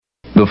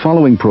The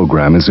following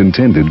program is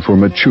intended for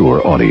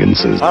mature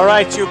audiences. All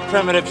right, you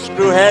primitive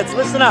screwheads,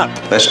 listen up.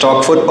 Let's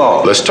talk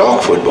football. Let's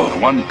talk football.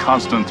 One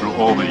constant through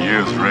all the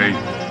years, Ray,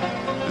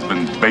 has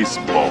been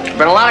baseball.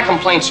 Been a lot of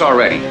complaints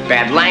already.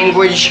 Bad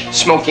language,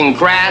 smoking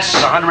grass.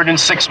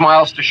 106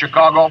 miles to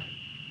Chicago.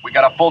 We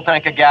got a full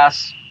tank of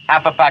gas,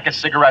 half a pack of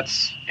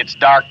cigarettes. It's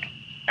dark,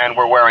 and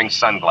we're wearing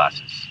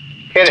sunglasses.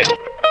 Hit it.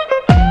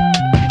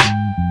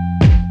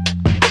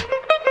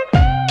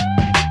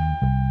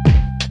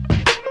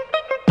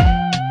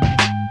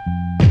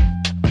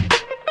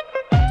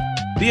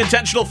 The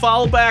intentional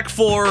foul back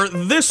for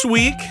this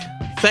week.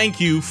 Thank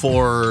you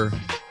for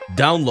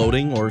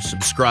downloading or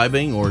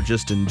subscribing or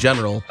just in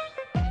general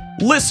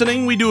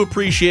listening. We do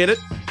appreciate it.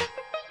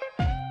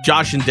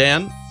 Josh and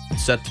Dan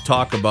set to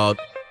talk about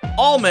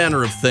all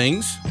manner of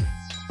things.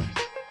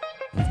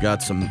 We've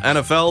got some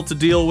NFL to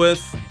deal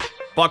with,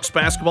 Bucks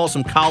basketball,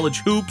 some college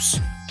hoops,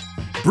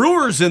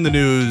 Brewers in the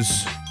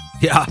news.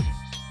 Yeah,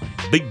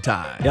 big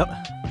time.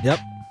 Yep.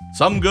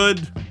 Some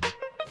good.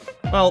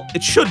 Well,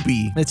 it should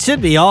be. It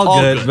should be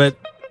all good, but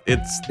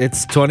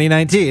it's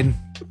 2019,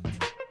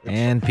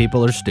 and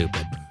people are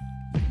stupid.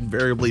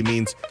 Invariably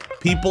means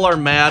people are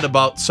mad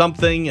about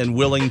something and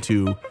willing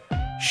to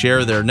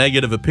share their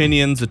negative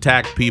opinions,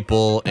 attack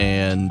people,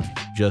 and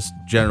just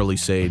generally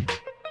say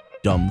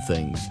dumb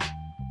things.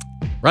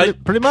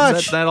 Right? Pretty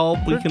much. Is that all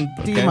we can?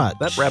 Okay. Much.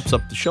 That wraps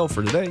up the show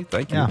for today.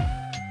 Thank you.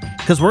 Yeah.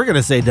 Because we're going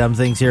to say dumb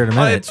things here in a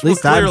minute. At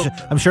least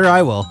I'm sure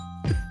I will.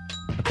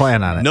 I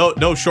plan on it.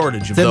 No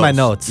shortage of it's those. in my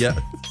notes. Yeah.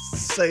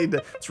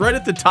 It's right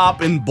at the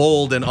top in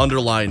bold and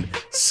underlined.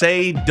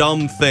 Say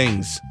dumb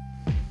things.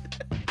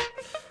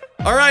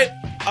 All right.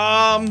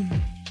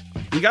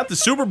 We got the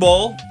Super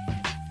Bowl.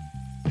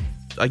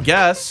 I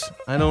guess.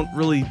 I don't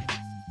really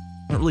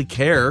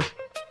care.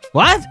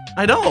 What?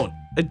 I don't.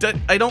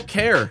 I don't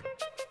care.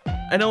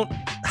 I don't.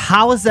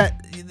 How is that?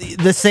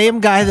 The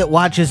same guy that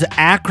watches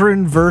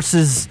Akron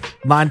versus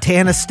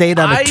Montana State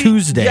on a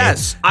Tuesday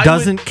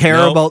doesn't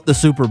care about the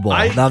Super Bowl.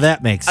 Now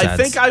that makes sense. I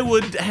think I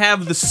would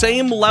have the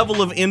same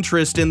level of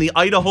interest in the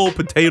Idaho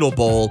Potato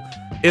Bowl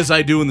as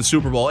I do in the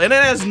Super Bowl. And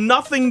it has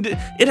nothing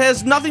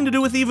to do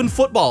with even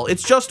football.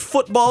 It's just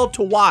football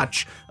to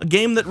watch. A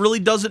game that really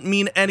doesn't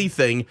mean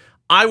anything.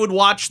 I would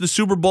watch the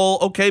Super Bowl,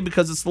 okay,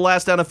 because it's the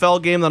last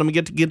NFL game that I'm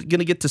going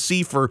to get to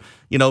see for,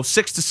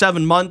 6 to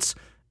 7 months.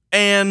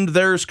 And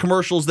there's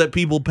commercials that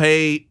people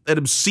pay an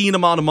obscene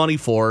amount of money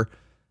for,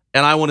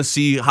 and I want to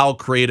see how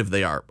creative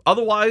they are.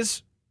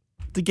 Otherwise,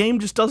 the game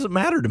just doesn't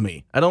matter to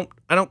me. I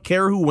don't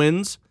care who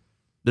wins.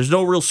 There's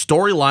no real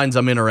storylines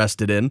I'm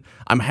interested in.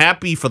 I'm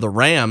happy for the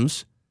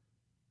Rams.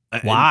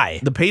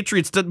 Why? The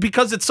Patriots,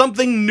 because it's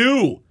something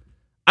new.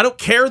 I don't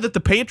care that the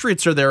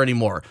Patriots are there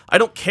anymore. I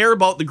don't care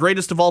about the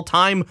greatest of all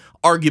time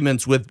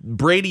arguments with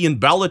Brady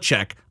and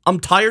Belichick. I'm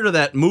tired of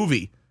that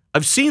movie.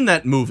 I've seen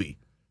that movie.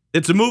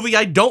 It's a movie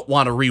I don't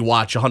want to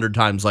rewatch 100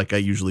 times like I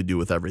usually do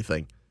with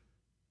everything.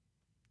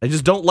 I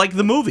just don't like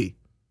the movie.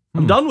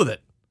 I'm done with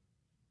it.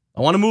 I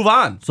want to move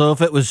on. So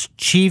if it was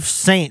Chiefs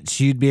Saints,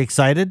 you'd be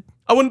excited?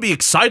 I wouldn't be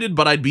excited,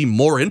 but I'd be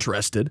more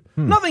interested.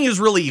 Nothing is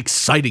really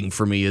exciting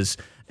for me as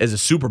a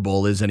Super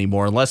Bowl is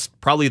anymore, unless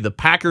probably the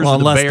Packers or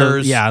the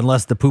Bears.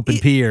 Unless the poop and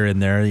pee are in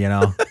there,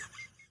 I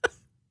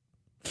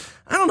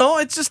don't know.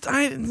 It's just,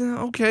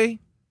 okay,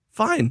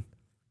 fine,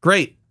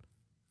 great.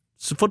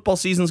 So football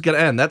season's going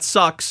to end. That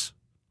sucks.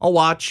 I'll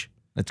watch.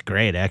 That's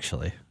great,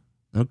 actually.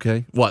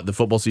 Okay. What, the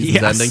football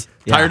season's ending?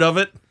 Yeah. Tired of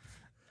it?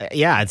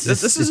 Yeah,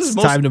 it's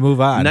time to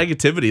move on.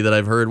 Negativity that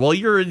I've heard. Well,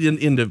 you're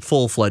into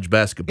full-fledged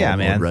basketball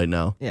mode right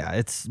now. Yeah,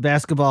 it's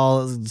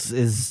basketball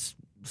is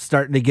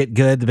starting to get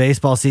good. The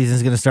baseball season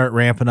is going to start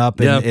ramping up,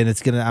 and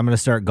I'm going to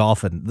start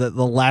golfing. The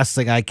last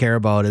thing I care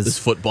about is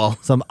football.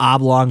 Some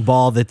oblong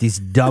ball that these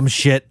dumb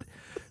shit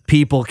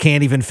people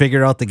can't even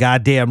figure out the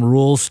goddamn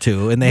rules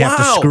to, and they have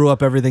to screw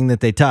up everything that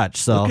they touch.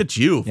 So look at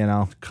you,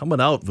 coming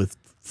out with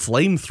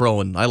flame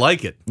throwing. I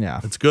like it.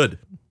 Yeah, it's good.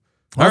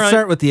 Let's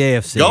start with the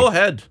AFC. Go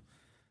ahead.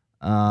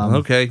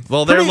 Okay.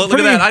 Well, look at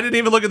that. I didn't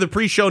even look at the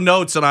pre-show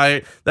notes,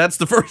 and that's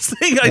the first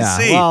thing I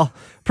see. Well,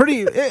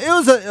 it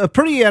was a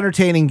pretty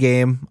entertaining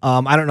game.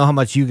 I don't know how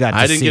much you got to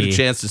see. I didn't get a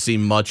chance to see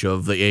much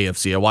of the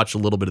AFC. I watched a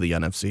little bit of the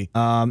NFC.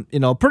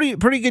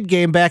 Pretty good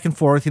game back and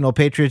forth.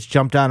 Patriots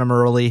jumped on them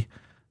early.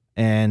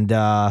 And,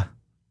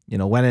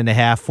 went into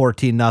half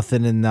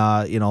 14-0.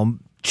 And,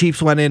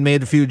 Chiefs went in,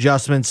 made a few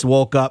adjustments,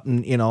 woke up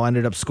and,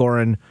 ended up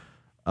scoring,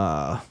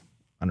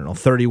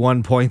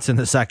 31 points in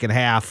the second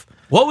half.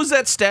 What was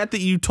that stat that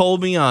you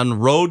told me on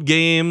road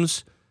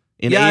games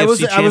in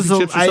AFC championships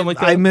or something like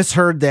that? I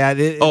misheard that.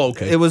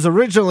 Okay. It was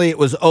originally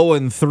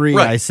 0-3.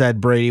 Right. I said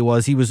Brady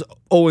was. He was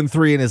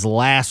 0-3 in his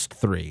last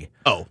 3.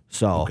 Oh.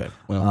 So, okay.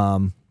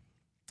 Well.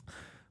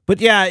 But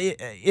yeah,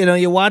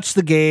 you watch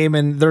the game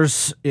and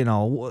there's,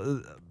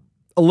 a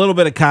little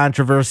bit of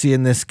controversy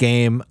in this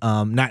game.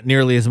 Not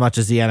nearly as much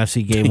as the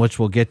NFC game, which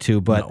we'll get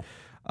to. But,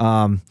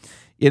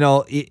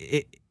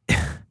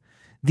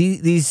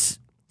 these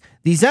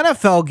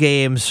NFL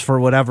games, for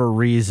whatever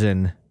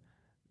reason,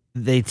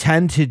 they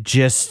tend to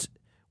just,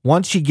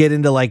 once you get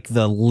into like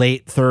the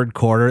late third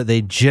quarter,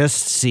 they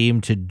just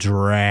seem to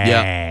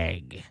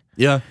drag.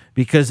 Yeah.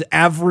 Because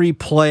every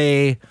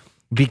play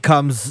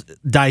becomes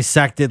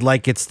dissected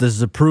like it's the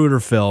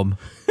Zapruder film.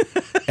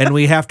 And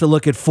we have to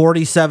look at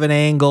 47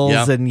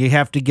 angles, and you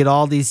have to get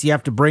all these. You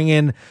have to bring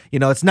in,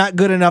 it's not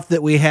good enough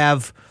that we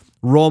have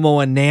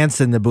Romo and Nance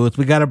in the booth.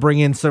 We got to bring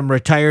in some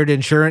retired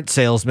insurance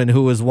salesman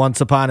who was once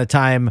upon a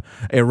time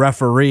a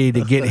referee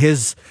to get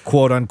his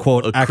quote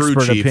unquote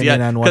expert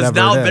opinion on whatever. Because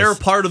now it is. they're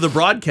part of the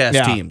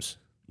broadcast teams.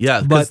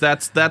 Yeah, because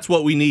that's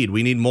what we need.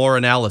 We need more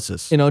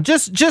analysis.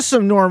 Just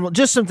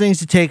some things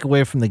to take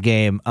away from the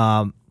game.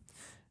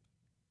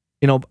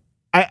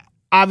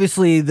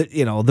 Obviously,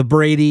 the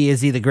Brady,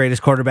 is he the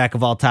greatest quarterback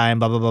of all time?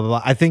 Blah blah blah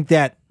blah. I think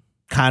that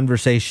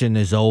conversation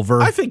is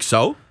over. I think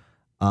so.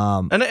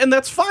 And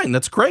that's fine.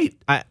 That's great.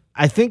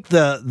 I think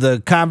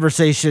the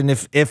conversation,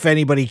 if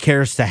anybody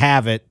cares to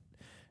have it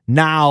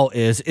now,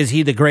 is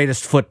he the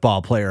greatest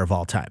football player of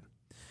all time?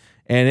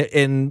 And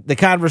in the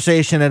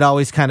conversation had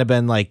always kind of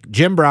been like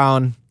Jim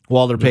Brown,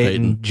 Walter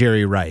Payton,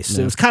 Jerry Rice.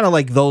 It was kind of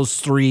like those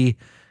three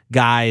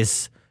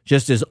guys,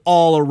 just as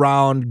all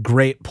around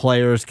great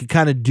players, could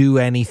kind of do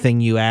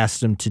anything you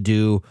asked them to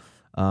do.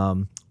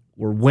 We're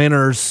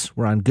winners.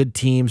 We're on good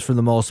teams for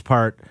the most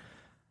part.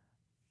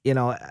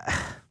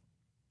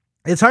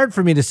 It's hard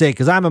for me to say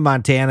because I'm a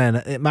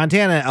Montana, and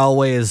Montana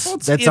always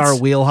that's our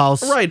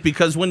wheelhouse, right?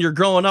 Because when you're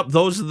growing up,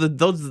 that's the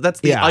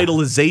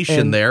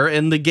idolization there,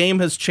 and the game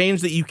has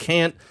changed that you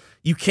can't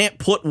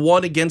put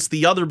one against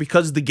the other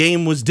because the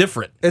game was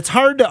different. It's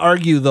hard to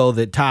argue though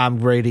that Tom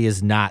Brady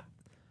is not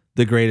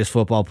the greatest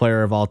football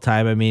player of all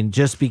time. I mean,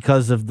 just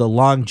because of the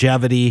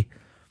longevity,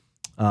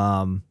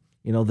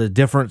 the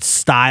different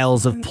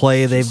styles of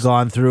play they've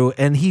gone through,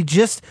 and he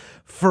just,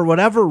 for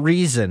whatever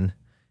reason.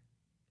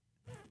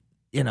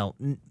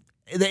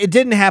 It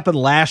didn't happen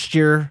last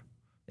year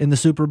in the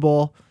Super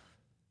Bowl,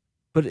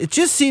 but it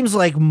just seems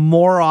like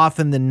more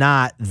often than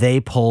not,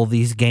 they pull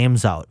these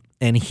games out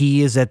and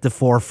he is at the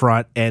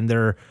forefront and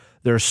they're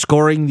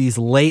scoring these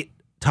late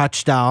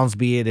touchdowns,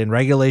 be it in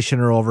regulation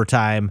or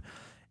overtime.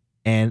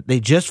 And they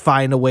just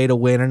find a way to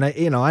win. And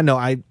I know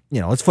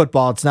it's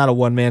football. It's not a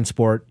one-man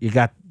sport. You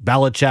got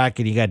Belichick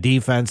and you got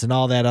defense and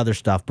all that other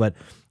stuff, but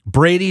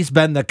Brady's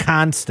been the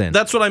constant.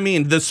 That's what I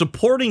mean. The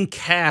supporting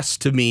cast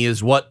to me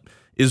is what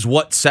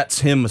sets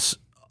him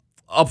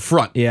up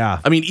front. Yeah.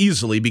 I mean,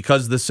 easily,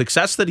 because the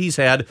success that he's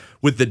had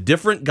with the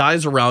different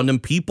guys around him,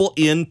 people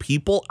in,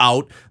 people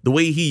out, the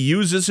way he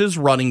uses his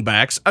running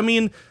backs. I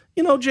mean,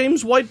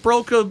 James White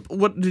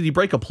did he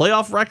break a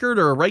playoff record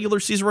or a regular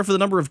season record for the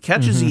number of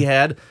catches he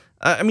had?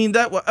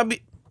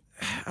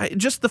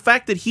 Just the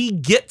fact that he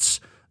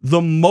gets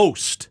the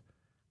most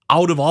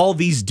out of all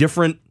these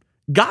different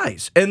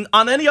guys. And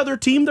on any other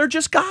team, they're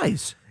just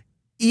guys.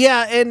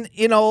 Yeah, and,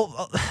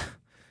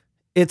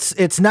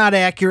 It's not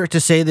accurate to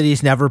say that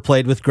he's never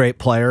played with great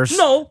players.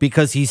 No.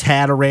 Because he's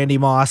had a Randy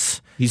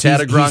Moss. He's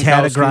had a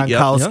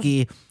Gronkowski.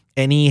 Yep.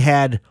 And he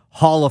had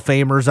Hall of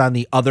Famers on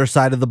the other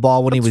side of the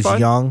ball when he was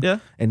young. Yeah.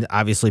 And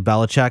obviously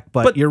Belichick.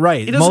 But you're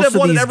right. He doesn't have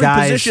one in every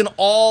position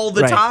all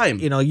the time.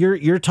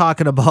 You're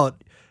talking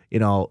about,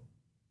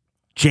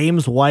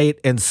 James White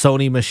and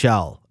Sony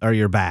Michel are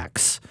your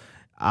backs.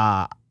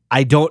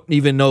 I don't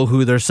even know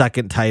who their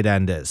second tight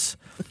end is.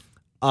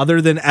 Other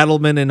than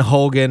Edelman and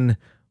Hogan,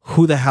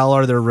 who the hell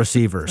are their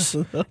receivers?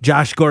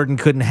 Josh Gordon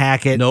couldn't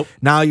hack it. Nope.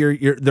 Now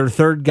their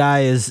third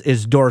guy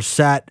is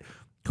Dorsett,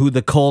 who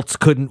the Colts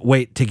couldn't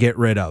wait to get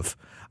rid of.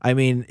 I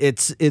mean,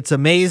 it's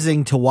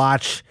amazing to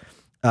watch.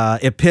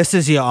 It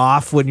pisses you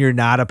off when you're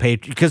not a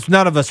Patriot, because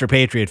none of us are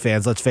Patriot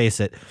fans. Let's face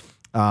it.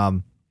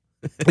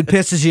 It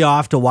pisses you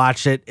off to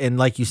watch it, and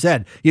like you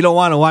said, you don't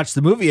want to watch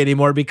the movie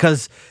anymore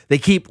because they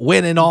keep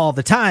winning all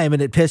the time,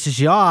 and it pisses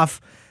you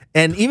off.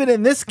 And even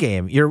in this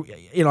game,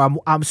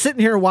 I'm sitting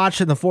here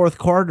watching the fourth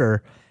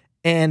quarter,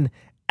 and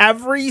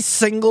every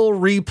single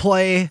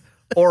replay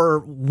or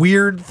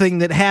weird thing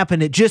that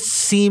happened, it just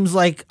seems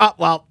like,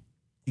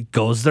 it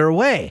goes their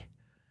way.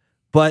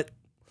 But,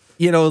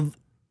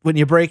 when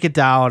you break it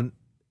down,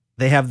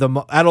 they have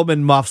Edelman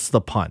muffs the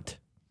punt.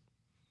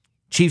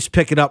 Chiefs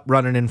pick it up,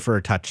 running in for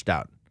a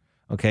touchdown.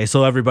 Okay,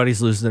 so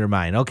everybody's losing their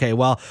mind. Okay,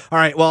 all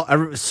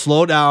right,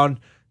 slow down.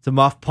 It's a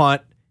muff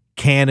punt.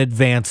 Can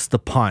advance the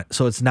punt.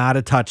 So it's not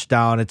a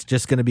touchdown. It's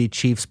just going to be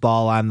Chiefs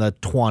ball on the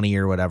 20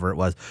 or whatever it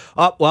was.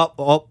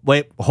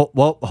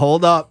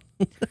 Hold up.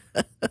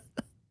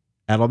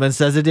 Edelman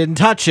says it didn't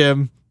touch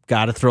him.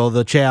 Got to throw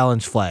the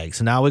challenge flag.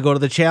 So now we go to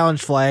the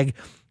challenge flag,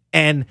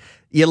 and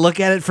you look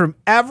at it from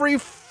every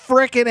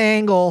frickin'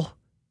 angle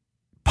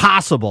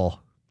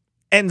possible,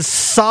 and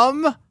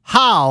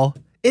somehow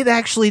it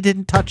actually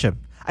didn't touch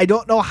him. I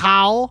don't know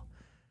how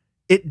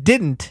it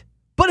didn't,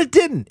 but it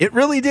didn't. It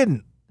really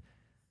didn't.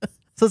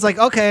 So it's like,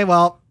 okay,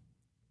 well,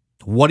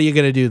 what are you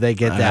going to do? They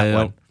get that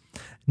one.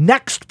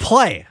 Next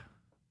play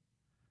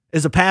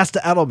is a pass to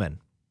Edelman.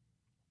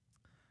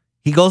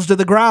 He goes to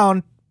the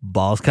ground.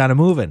 Ball's kind of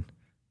moving.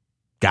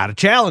 Got to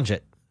challenge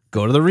it.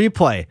 Go to the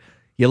replay.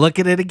 You look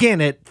at it again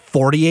at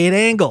 48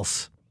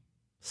 angles.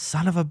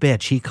 Son of a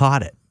bitch, he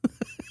caught it.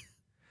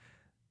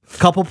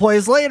 Couple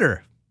plays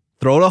later,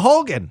 throw to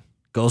Hogan,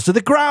 goes to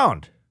the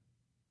ground.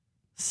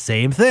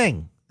 Same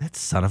thing. That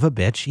son of a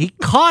bitch, he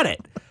caught it.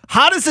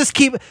 How does this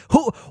keep?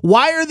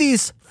 Why are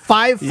these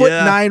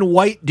 5'9"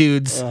 white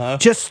dudes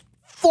just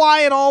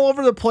flying all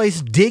over the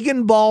place,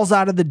 digging balls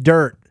out of the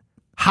dirt?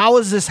 How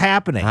is this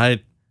happening?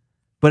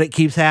 But it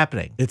keeps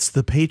happening. It's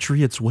the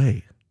Patriots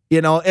way.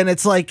 And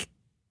it's like,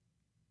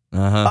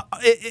 do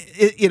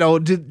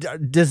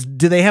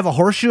they have a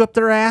horseshoe up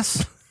their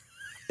ass?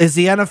 Is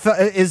the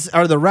NFL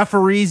are the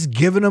referees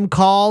giving them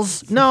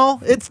calls? No,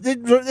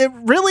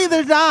 really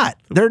they're not.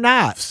 They're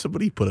not.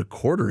 Somebody put a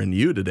quarter in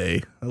you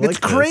today. It's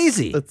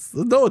crazy.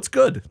 It's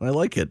good. I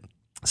like it.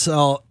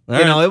 So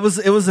it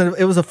was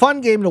a fun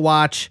game to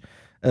watch.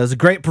 It was a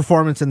great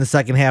performance in the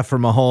second half for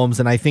Mahomes,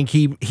 and I think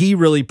he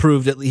really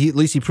proved at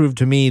least he proved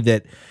to me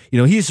that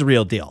he's the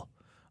real deal.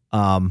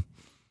 They're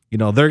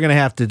gonna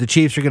have to. The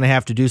Chiefs are gonna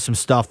have to do some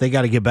stuff. They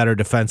got to get better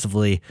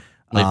defensively.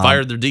 They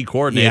fired their D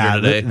coordinator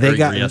today.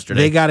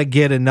 Yesterday. They got to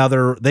get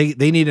another. They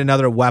need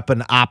another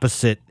weapon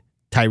opposite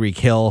Tyreek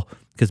Hill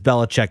because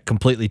Belichick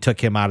completely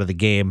took him out of the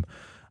game.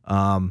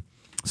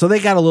 So they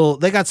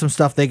got some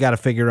stuff they got to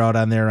figure out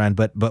on their end.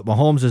 But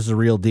Mahomes is the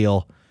real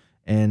deal,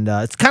 and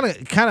it's kind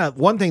of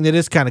one thing that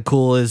is kind of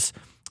cool is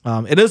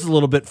it is a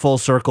little bit full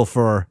circle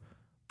for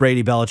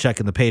Brady, Belichick,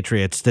 and the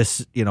Patriots.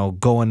 This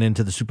going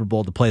into the Super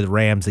Bowl to play the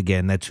Rams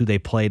again. That's who they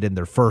played in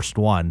their first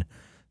one.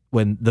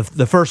 When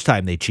the first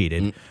time they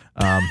cheated,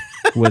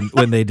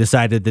 when they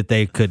decided that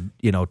they could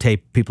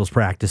tape people's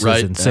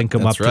practices and sync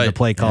them up to the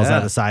play calls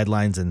on the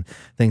sidelines and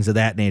things of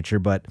that nature,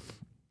 but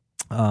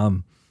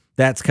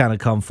that's kind of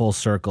come full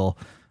circle.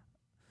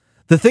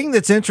 The thing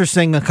that's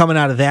interesting coming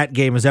out of that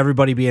game is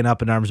everybody being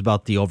up in arms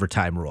about the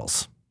overtime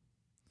rules.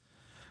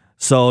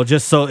 So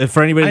if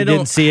for anybody who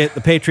didn't see it,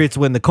 the Patriots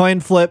win the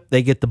coin flip,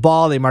 they get the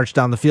ball, they march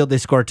down the field, they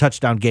score a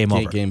touchdown, game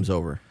over. Game's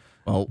over.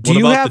 Well, what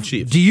about the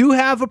Chiefs? Do you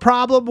have a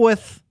problem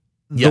with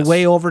the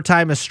way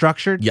overtime is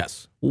structured?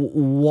 Yes.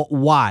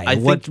 Why?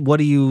 What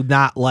do you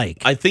not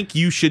like? I think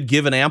you should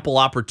give an ample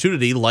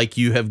opportunity like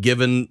you have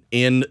given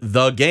in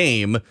the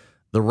game,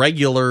 the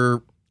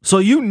regular. So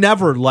you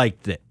never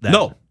liked it then?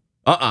 No.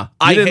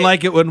 You didn't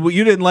like it when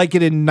you didn't like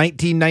it in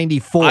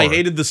 1994. I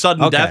hated the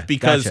sudden death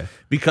because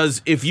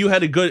gotcha. If you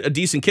had a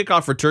decent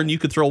kickoff return, you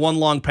could throw one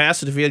long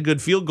pass, and if you had a good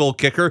field goal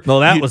kicker, well,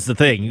 that was the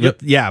thing.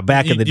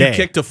 Back in the day, you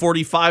kicked a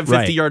 45,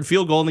 50-yard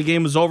field goal, and the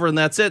game was over, and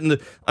that's it. And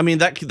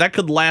that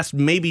could last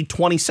maybe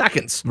 20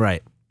 seconds,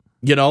 right?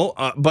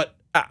 But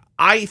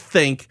I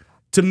think,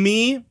 to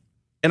me,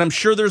 and I'm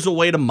sure there's a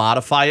way to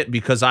modify it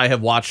because I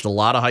have watched a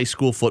lot of high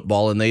school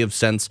football, and they have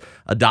since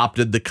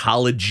adopted the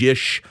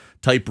college-ish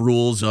type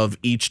rules of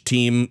each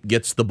team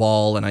gets the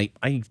ball, and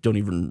I don't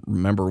even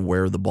remember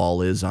where the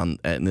ball is in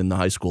the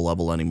high school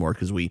level anymore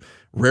because we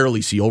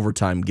rarely see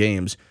overtime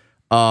games.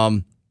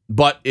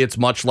 But it's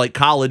much like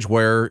college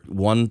where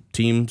one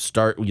team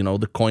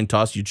the coin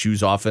toss, you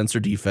choose offense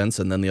or defense,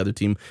 and then the other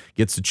team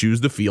gets to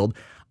choose the field.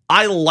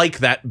 I like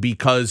that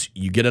because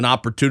you get an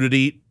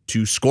opportunity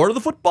to score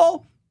the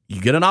football,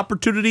 you get an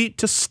opportunity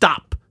to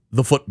stop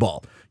the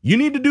football. You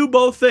need to do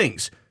both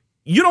things.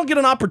 You don't get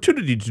an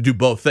opportunity to do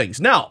both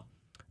things. Now,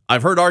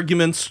 I've heard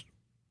arguments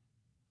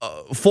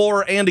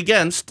for and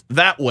against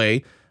that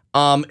way.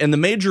 And the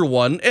major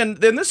one, and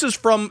this is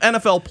from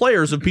NFL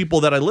players of people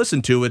that I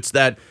listen to, it's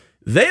that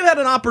they've had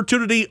an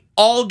opportunity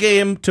all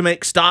game to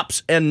make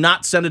stops and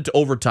not send it to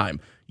overtime.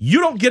 You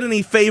don't get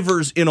any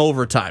favors in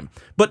overtime.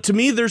 But to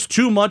me, there's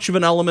too much of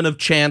an element of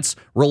chance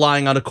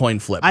relying on a coin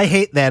flip. I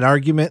hate that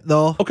argument,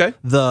 though. Okay.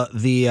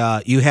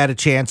 The you had a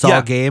chance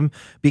all game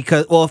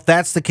because, well, if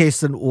that's the case,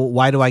 then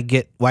why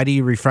do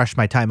you refresh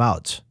my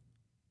timeouts?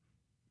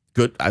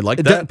 Good. I like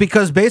that.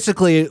 Because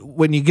basically,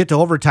 when you get to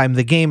overtime,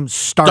 the game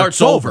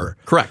starts over.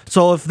 Correct.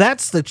 So if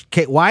that's the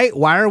case, why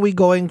are we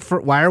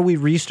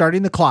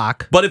restarting the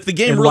clock? But if the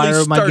game really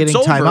starts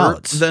over,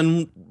 timeouts?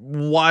 Then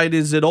why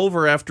is it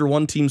over after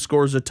one team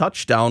scores a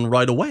touchdown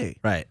right away?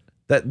 Right.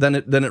 Then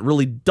it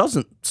really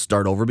doesn't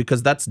start over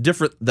because that's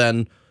different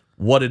than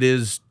what it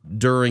is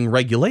during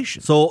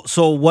regulation.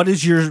 So what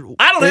is your?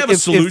 I don't have a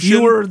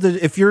solution.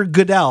 If you're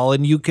Goodell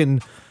and you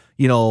can,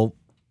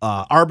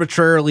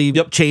 arbitrarily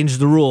change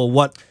the rule,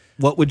 what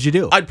would you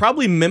do? I'd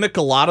probably mimic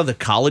a lot of the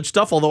college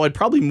stuff, although I'd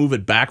probably move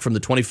it back from the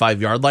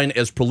 25-yard line.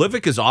 As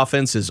prolific as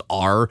offenses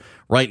are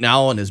right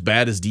now and as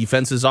bad as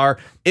defenses are,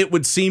 it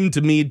would seem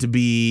to me to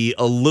be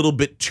a little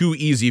bit too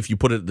easy if you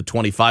put it at the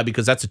 25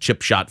 because that's a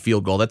chip shot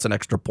field goal. That's an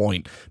extra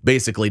point,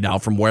 basically, now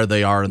from where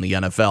they are in the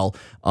NFL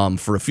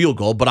for a field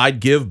goal. But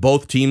I'd give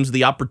both teams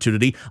the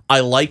opportunity.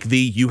 I like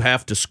you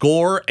have to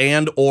score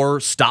and or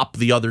stop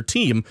the other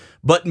team,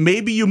 but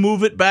maybe you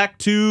move it back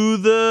to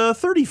the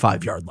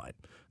 35-yard line.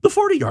 The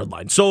 40-yard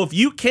line. So if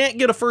you can't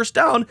get a first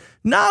down,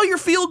 now your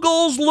field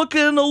goal's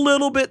looking a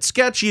little bit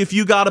sketchy if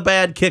you got a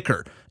bad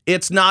kicker.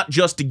 It's not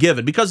just a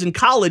given. Because in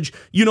college,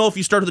 if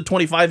you start at the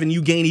 25 and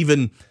you gain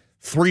even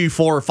 3,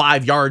 4, or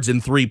 5 yards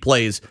in 3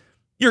 plays,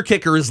 your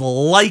kicker is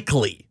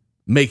likely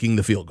making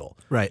the field goal.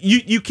 Right.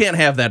 You can't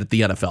have that at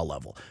the NFL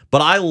level.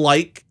 But I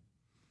like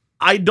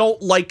I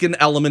don't like an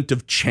element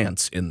of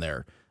chance in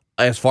there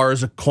as far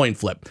as a coin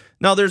flip.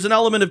 Now, there's an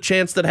element of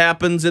chance that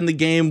happens in the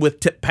game with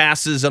tip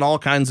passes and all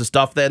kinds of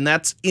stuff, and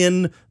that's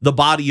in the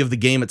body of the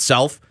game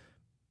itself.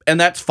 And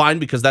that's fine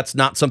because that's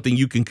not something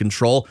you can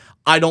control.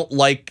 I don't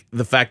like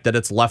the fact that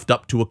it's left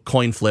up to a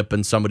coin flip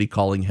and somebody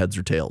calling heads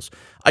or tails.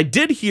 I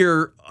did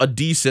hear a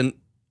decent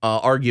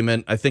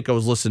argument. I think I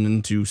was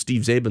listening to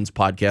Steve Zabin's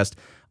podcast.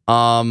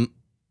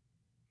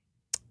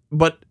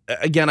 But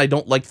again, I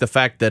don't like the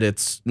fact that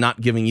it's not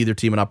giving either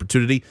team an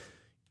opportunity.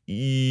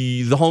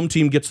 The home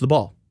team gets the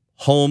ball.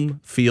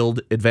 Home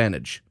field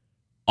advantage.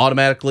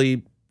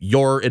 Automatically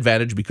your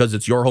advantage because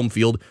it's your home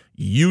field.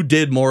 You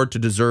did more to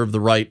deserve the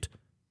right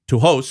to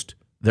host.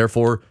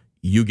 Therefore,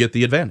 you get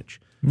the advantage.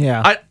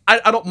 Yeah.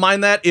 I don't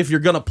mind that if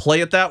you're going to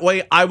play it that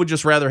way. I would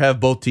just rather have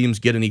both teams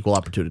get an equal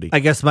opportunity. I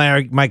guess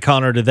my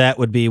counter to that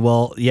would be,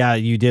 well, yeah,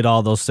 you did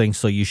all those things,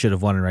 so you should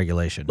have won in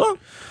regulation. Well,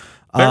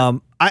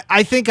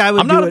 I think I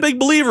would. I'm not a big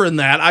believer in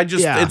that.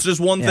 Yeah. It's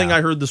just one thing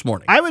I heard this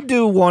morning. I would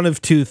do one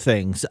of two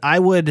things. I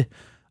would,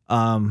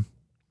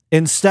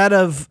 instead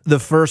of the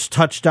first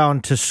touchdown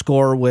to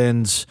score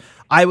wins,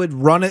 I would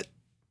run it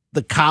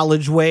the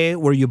college way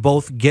where you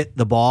both get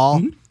the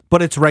ball,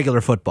 but it's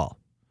regular football.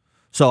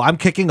 So I'm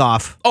kicking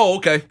off. Oh,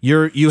 okay.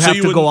 You have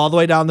to go all the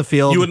way down the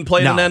field. You wouldn't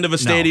play at an end of a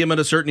stadium at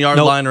a certain yard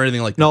line or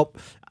anything like that. Nope.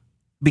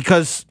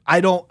 Because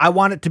I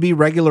want it to be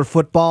regular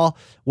football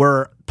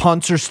where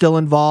punts are still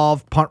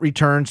involved, punt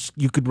returns,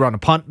 you could run a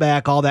punt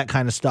back, all that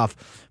kind of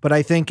stuff. But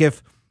I think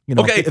if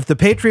if the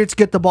Patriots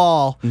get the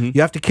ball,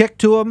 you have to kick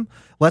to them.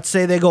 Let's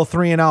say they go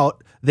 3 and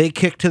out, they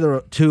kick to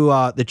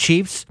the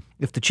Chiefs.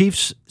 If the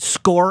Chiefs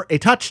score a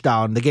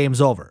touchdown, the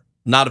game's over.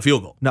 Not a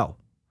field goal. No.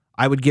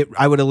 I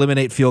would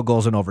eliminate field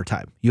goals in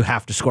overtime. You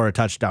have to score a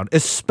touchdown,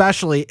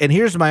 especially, and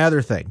here's my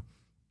other thing.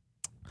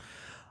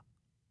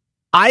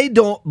 I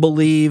don't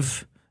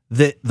believe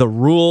that the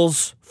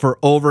rules for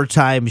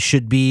overtime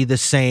should be the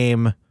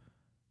same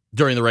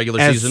during the regular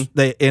season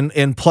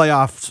in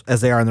playoffs as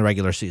they are in the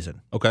regular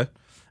season. Okay.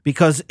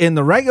 Because in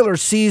the regular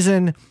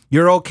season,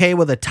 you're okay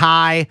with a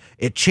tie.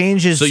 It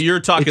changes. So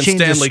you're talking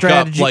Stanley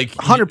Cup, like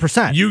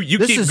 100%. You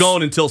keep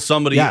going until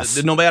somebody,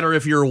 no matter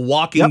if you're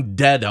walking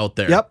dead out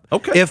there. Yep.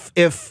 Okay.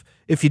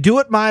 If you do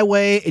it my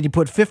way and you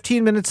put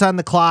 15 minutes on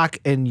the clock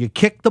and you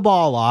kick the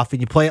ball off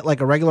and you play it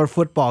like a regular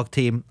football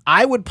team,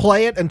 I would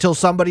play it until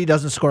somebody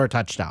doesn't score a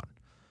touchdown.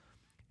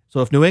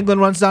 So if New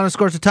England runs down and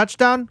scores a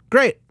touchdown,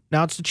 great.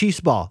 Now it's the Chiefs'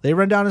 ball. They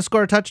run down and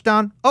score a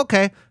touchdown.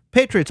 Okay.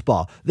 Patriots'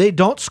 ball. They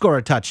don't score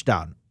a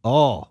touchdown.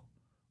 Oh,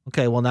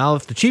 okay. Well, now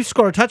if the Chiefs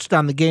score a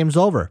touchdown, the game's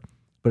over.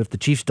 But if the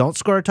Chiefs don't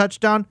score a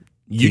touchdown,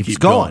 you keep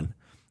going.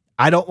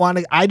 I don't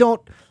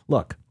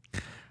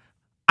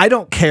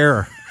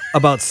care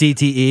about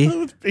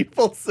CTE.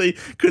 People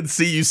could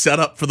see you set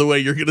up for the way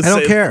you're going to say I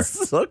don't care.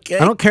 This. Okay.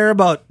 I don't care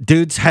about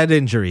dudes' head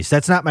injuries.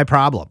 That's not my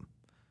problem.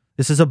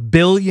 This is $1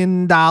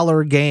 billion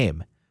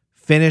game.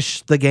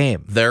 Finish the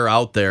game. They're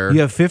out there.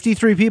 You have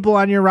 53 people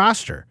on your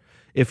roster.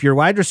 If your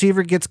wide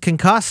receiver gets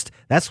concussed,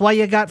 that's why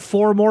you got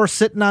 4 more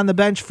sitting on the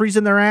bench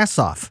freezing their ass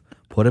off.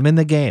 Put them in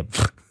the game.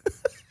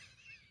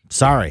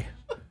 Sorry.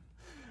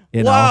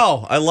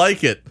 Wow, I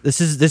like it. This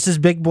is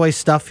big boy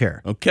stuff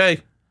here. Okay.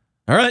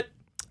 All right.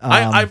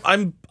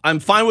 I'm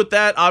fine with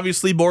that.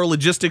 Obviously, more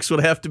logistics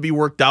would have to be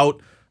worked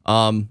out.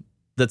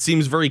 That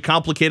seems very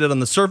complicated on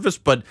the surface,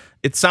 but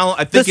I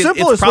think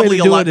it's probably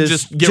a lot.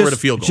 Just get rid of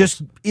field goals.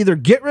 Just either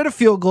get rid of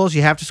field goals.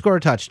 You have to score a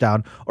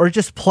touchdown, or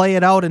just play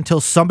it out until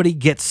somebody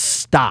gets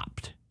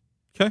stopped.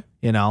 Okay.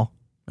 All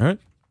right.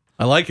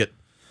 I like it.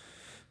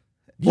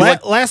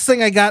 Last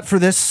thing I got for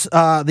this, the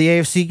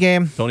AFC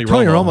game. Tony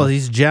Romo,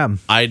 he's a gem.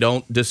 I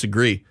don't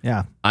disagree.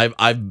 Yeah.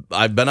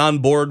 I've been on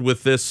board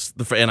with this,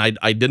 and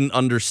I didn't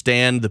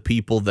understand the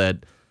people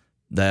that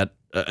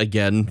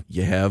again,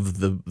 you have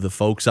the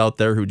folks out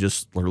there who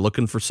just are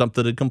looking for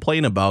something to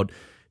complain about.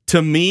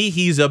 To me,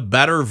 he's a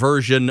better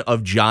version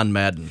of John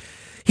Madden.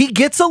 He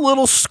gets a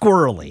little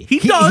squirrely. He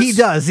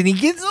does, and he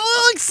gets a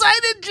little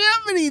excited,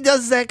 Jim, and he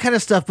does that kind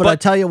of stuff. But I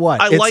tell you what,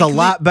 it's a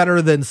lot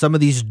better than some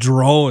of these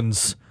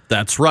drones.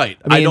 That's right.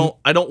 I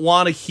don't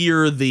want to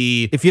hear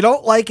the... If you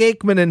don't like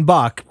Aikman and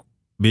Buck,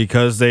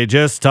 because they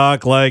just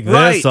talk like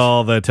this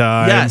all the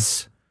time.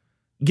 Yes.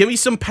 Give me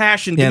some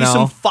passion. Give me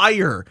some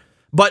fire.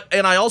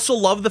 And I also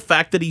love the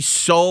fact that he's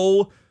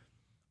so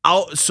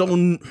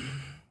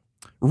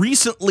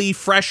recently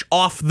fresh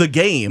off the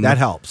game. That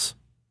helps.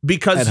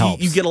 Because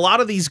you get a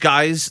lot of these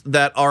guys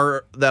that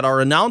are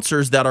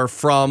announcers that are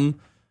from,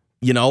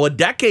 a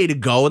decade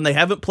ago, and they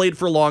haven't played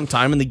for a long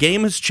time, and the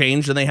game has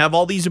changed, and they have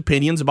all these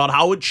opinions about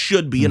how it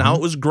should be and how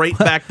it was great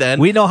back then.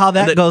 We know how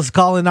that goes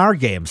calling our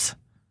games.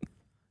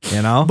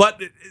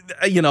 But,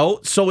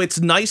 so it's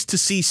nice to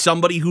see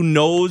somebody who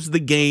knows the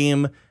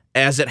game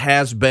as it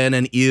has been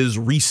and is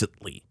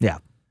recently. Yeah.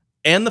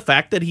 And the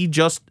fact that he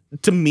just,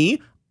 to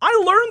me,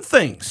 I learn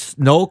things.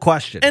 No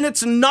question. And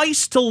it's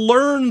nice to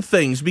learn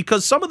things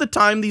because some of the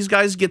time these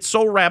guys get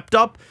so wrapped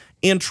up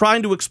in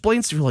trying to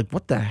explain stuff. You're like,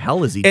 what the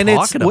hell is he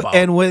talking about?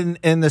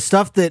 And the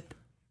stuff that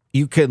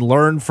you can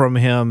learn from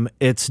him.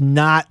 It's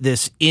not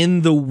this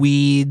in the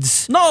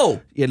weeds.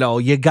 No.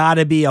 You got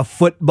to be a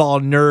football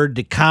nerd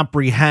to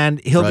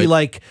comprehend. He'll be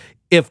like,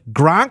 if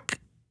Gronk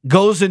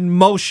goes in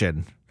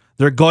motion,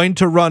 they're going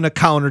to run a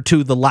counter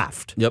to the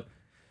left. Yep.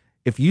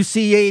 If you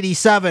see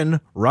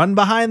 87 run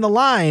behind the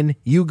line,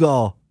 you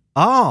go,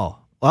 oh,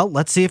 well,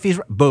 let's see if he's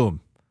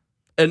boom.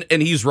 And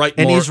he's right.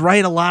 And he's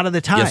right a lot of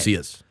the time. Yes, he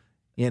is.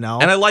 And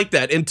I like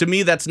that. And to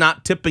me, that's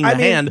not tipping the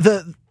hand.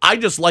 I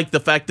just like the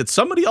fact that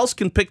somebody else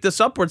can pick this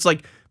up where it's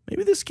like,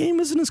 maybe this game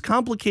isn't as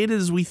complicated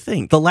as we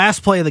think. The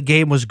last play of the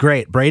game was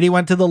great. Brady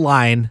went to the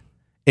line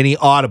and he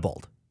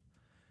audibled.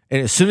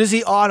 And as soon as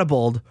he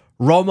audibled,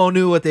 Romo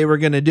knew what they were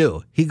going to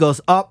do. He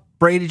goes up.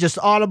 Brady just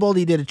audibled.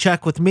 He did a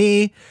check with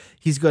me.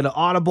 He's going to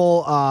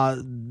audible.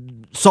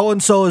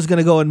 So-and-so is going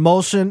to go in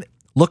motion.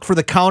 Look for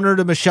the counter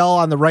to Michelle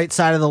on the right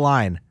side of the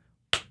line.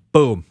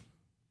 Boom.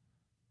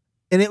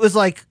 And it was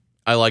like,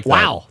 I like that.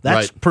 Wow,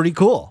 that's pretty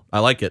cool. I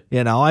like it.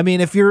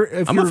 If you're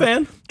a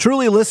fan.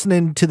 Truly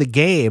listening to the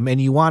game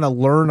and you want to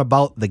learn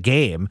about the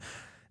game,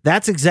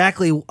 that's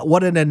exactly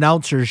what an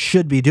announcer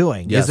should be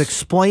doing. Yes. Is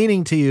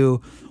explaining to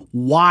you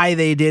why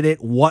they did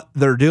it, what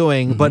they're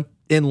doing, but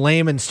in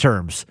layman's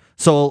terms,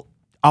 so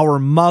our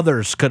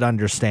mothers could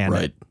understand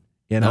it.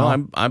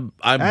 No,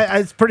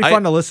 it's pretty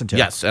fun to listen to.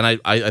 Yes, and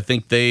I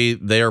think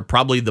they are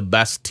probably the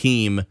best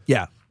team.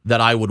 Yeah. That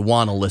I would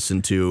want to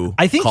listen to.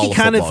 I think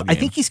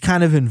he's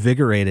kind of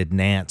invigorated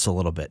Nance a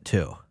little bit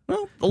too.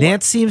 Well,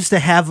 Nance seems to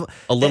have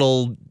a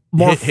little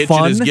more hitch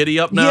fun. in his giddy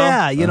up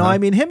now. Yeah,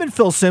 him and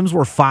Phil Simms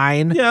were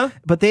fine. Yeah,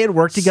 but they had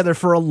worked together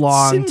for a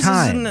long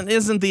time.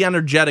 Isn't the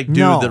energetic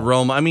dude that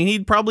Rome? He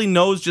probably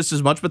knows just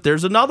as much. But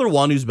there's another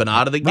one who's been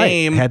out of the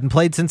game, hadn't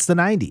played since the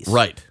 '90s.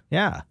 Right.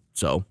 Yeah.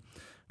 So,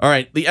 all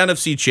right, the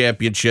NFC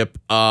Championship.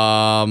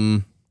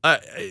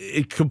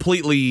 It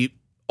completely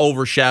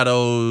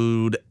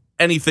overshadowed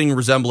anything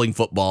resembling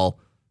football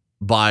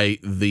by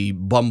the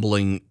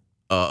bumbling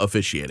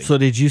officiating. So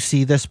did you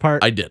see this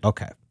part? I did.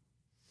 Okay.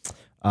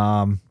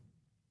 I've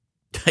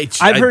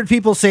heard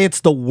people say it's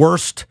the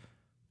worst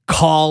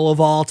call of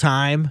all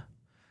time.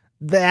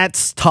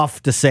 That's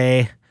tough to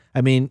say.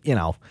 Maybe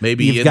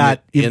you've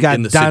got the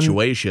Don,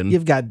 situation.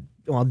 You've got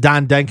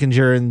Don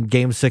Denkinger in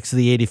Game 6 of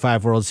the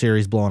 '85 World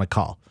Series blowing a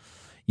call.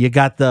 You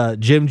got the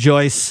Jim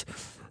Joyce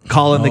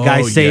calling the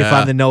guy safe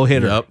on the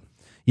no-hitter. Yep.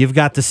 You've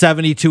got the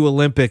 '72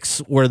 Olympics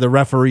where the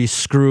referees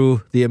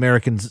screw the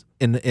Americans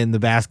in the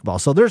basketball.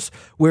 So there's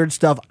weird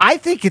stuff. I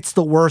think it's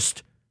the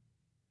worst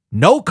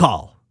no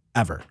call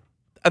ever.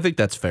 I think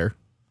that's fair.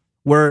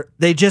 Where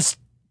they just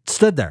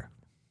stood there.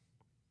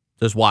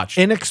 Just watched.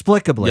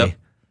 Inexplicably. Yep.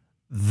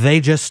 They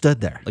just stood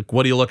there. Like,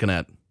 what are you looking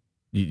at?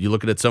 You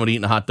looking at somebody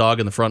eating a hot dog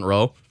in the front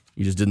row?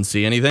 You just didn't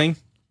see anything?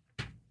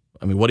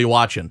 What are you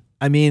watching?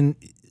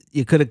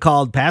 You could have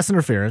called pass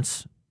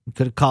interference. You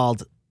could have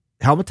called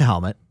helmet to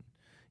helmet.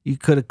 You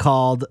could have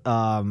called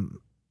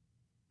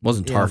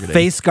wasn't targeting.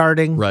 Face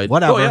guarding, right?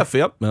 Whatever. Oh yeah,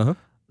 yep. Uh-huh.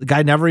 The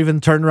guy never even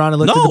turned around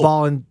and looked at the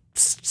ball and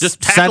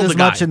just said as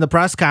much guy in the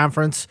press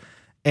conference.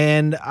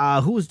 And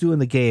who was doing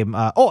the game?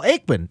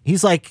 Aikman.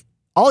 He's like,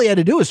 all he had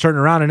to do was turn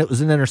around and it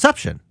was an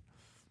interception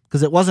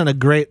because it wasn't a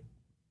great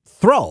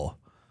throw.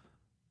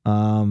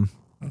 I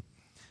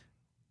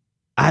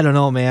don't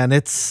know, man.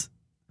 What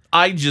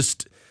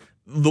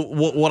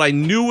I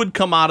knew would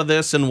come out of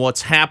this and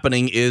what's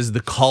happening is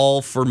the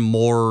call for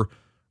more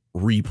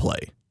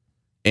replay.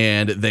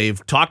 And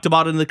they've talked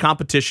about it in the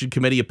competition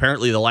committee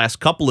apparently the last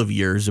couple of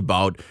years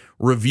about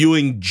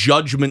reviewing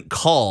judgment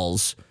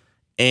calls.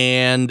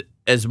 And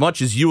as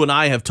much as you and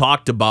I have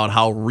talked about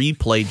how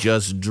replay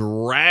just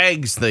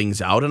drags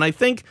things out, and I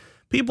think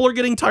people are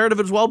getting tired of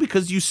it as well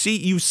because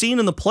you've seen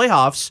in the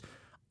playoffs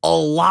a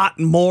lot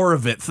more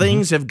of it.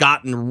 Things have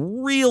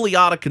gotten really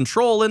out of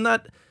control in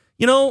that,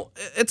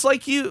 it's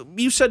like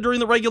you said during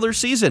the regular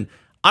season,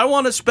 I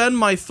want to spend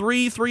my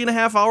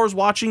 3.5 hours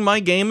watching my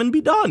game and be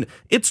done.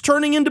 It's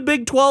turning into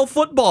Big 12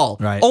 football.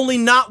 Right. Only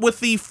not with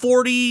the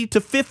 40 to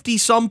 50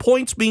 some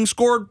points being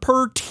scored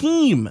per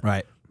team.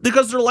 Right.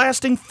 Because they're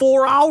lasting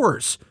 4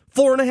 hours,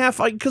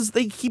 4.5, because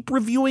they keep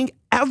reviewing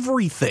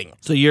everything.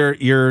 So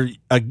you're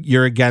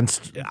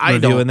against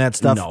reviewing that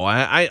stuff? No,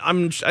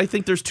 I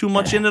think there's too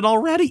much in it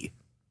already.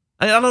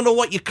 I don't know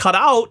what you cut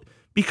out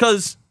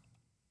because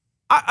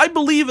I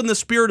believe in the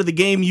spirit of the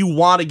game. You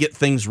want to get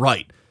things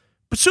right,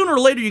 but sooner or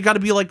later you got to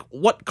be like,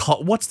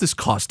 what's this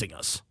costing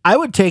us? I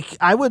would take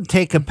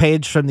a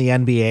page from the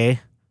NBA.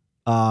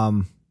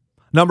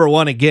 Number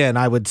one, again,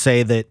 I would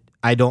say that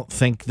I don't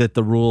think that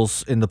the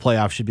rules in the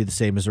playoffs should be the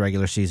same as the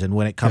regular season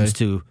when it comes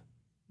to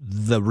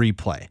the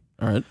replay.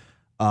 All right.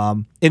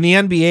 In the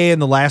NBA, in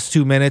the last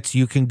 2 minutes,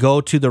 you can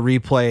go to the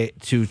replay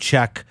to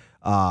check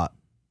out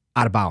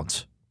of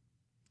bounds.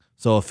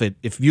 So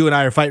if you and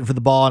I are fighting for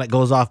the ball and it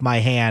goes off my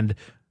hand,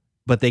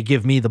 but they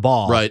give me the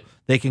ball, right?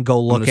 They can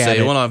go look at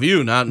it. It went off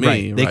you, not me.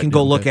 Right. They can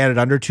go look at it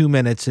under 2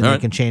 minutes and they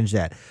can change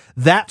that.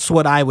 That's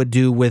what I would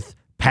do with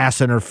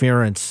pass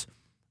interference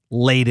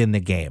late in the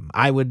game.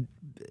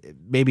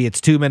 Maybe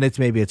it's 2 minutes,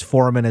 maybe it's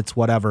 4 minutes,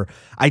 whatever.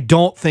 I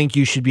don't think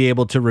you should be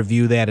able to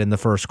review that in the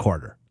first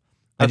quarter.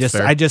 That's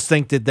fair. I just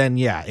think that then,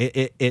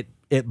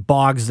 it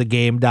bogs the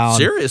game down.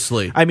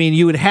 Seriously. I mean,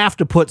 you would have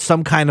to put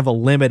some kind of a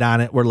limit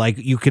on it where, like,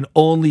 you can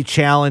only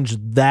challenge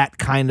that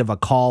kind of a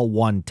call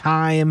one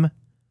time.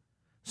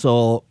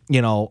 So,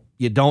 you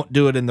don't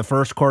do it in the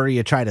first quarter.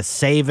 You try to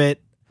save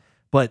it,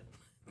 but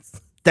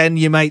then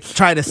you might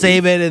try to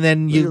save it and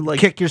then you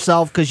kick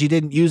yourself because you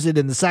didn't use it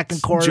in the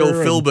second quarter. Joe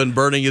Philbin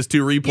burning his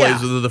 2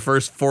 replays within the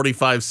first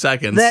 45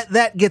 seconds.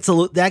 That gets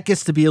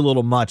to be a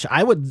little much.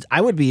 I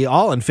would be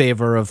all in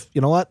favor of,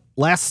 you know what,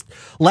 last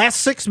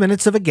 6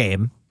 minutes of a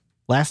game,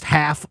 last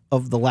half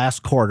of the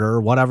last quarter,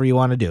 whatever you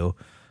want to do.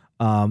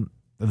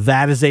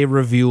 That is a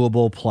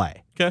reviewable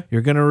play. Okay,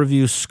 you're going to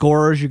review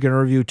scores. You're going to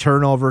review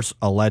turnovers,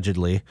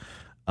 allegedly.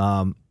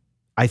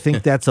 I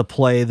think that's a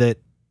play that.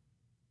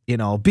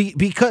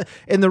 Because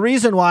and the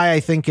reason why I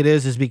think it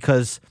is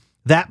because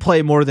that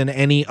play more than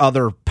any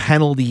other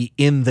penalty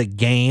in the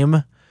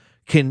game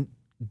can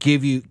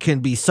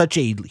be such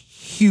a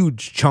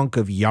huge chunk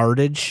of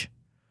yardage.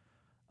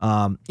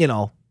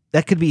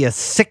 That could be a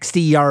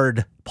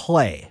 60-yard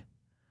play.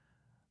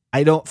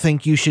 I don't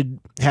think you should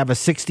have a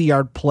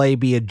 60-yard play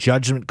be a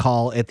judgment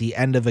call at the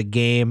end of a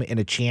game in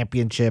a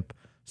championship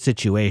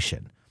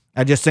situation.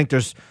 I just think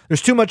there's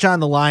too much on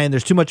the line.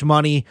 There's too much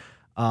money.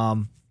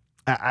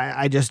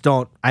 I just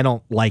don't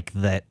like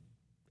that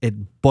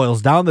it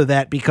boils down to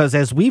that because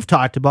as we've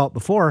talked about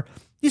before,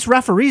 these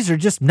referees are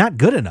just not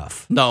good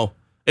enough. No.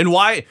 And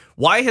why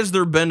has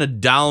there been a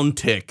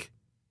downtick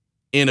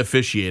in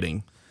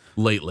officiating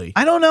lately?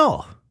 I don't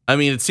know. I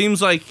mean, it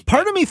seems like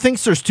part of me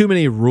thinks there's too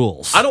many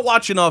rules. I don't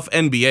watch enough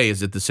NBA.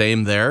 Is it the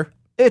same there?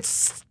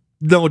 It's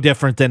no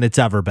different than it's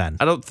ever been.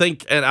 I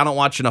don't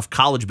watch enough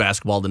college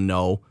basketball to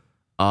know.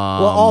 Well,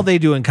 all they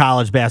do in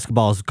college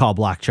basketball is call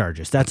block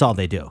charges. That's all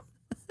they do.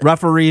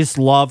 Referees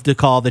love to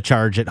call the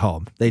charge at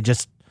home. They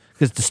just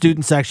because the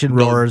student section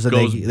roars and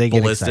they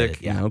get excited.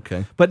 Yeah,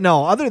 okay. But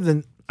no, other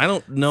than I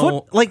don't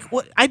know.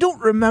 I don't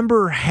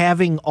remember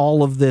having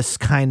all of this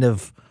kind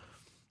of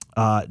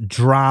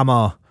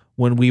drama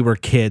when we were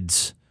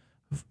kids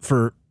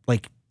for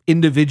like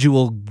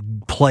individual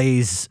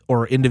plays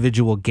or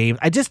individual games.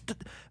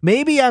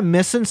 Maybe I'm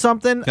missing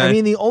something. Okay. I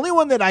mean, the only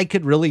one that I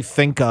could really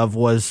think of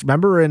was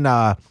remember in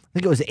I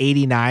think it was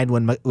 89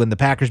 when the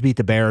Packers beat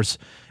the Bears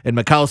and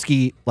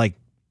Mikowski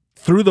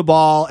threw the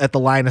ball at the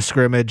line of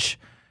scrimmage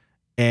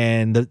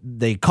and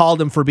they called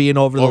him for being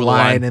over the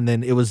line and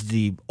then it was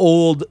the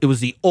old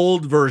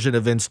version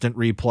of instant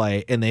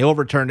replay and they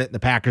overturned it and the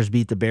Packers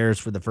beat the Bears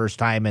for the first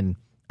time in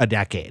a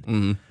decade.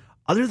 Mm-hmm.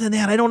 Other than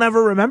that, I don't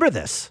ever remember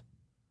this.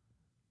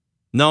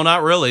 No,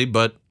 not really,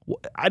 but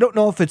I don't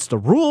know if it's the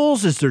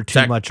rules. Is there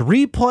too much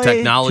replay?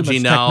 Technology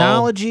too much now.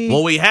 Technology.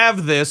 Well, we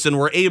have this and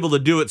we're able to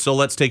do it, so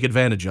let's take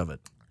advantage of it.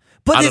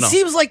 But it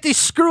seems like they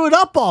screw it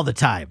up all the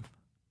time.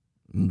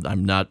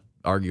 I'm not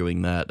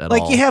arguing that at all.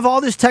 Like you have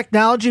all this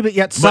technology, but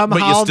yet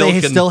somehow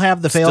they still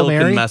have the Hail Mary.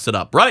 Still can mess it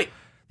up, right?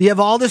 You have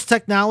all this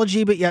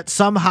technology, but yet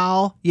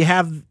somehow you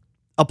have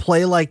a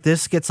play like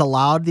this gets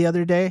allowed the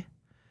other day.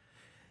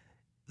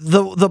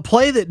 The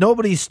play that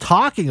nobody's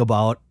talking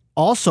about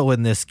also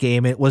in this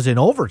game, it was in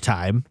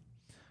overtime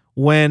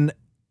when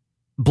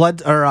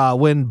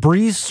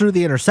Breeze threw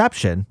the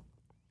interception,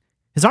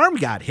 his arm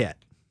got hit.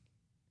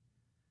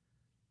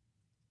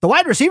 The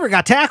wide receiver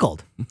got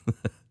tackled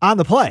on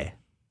the play.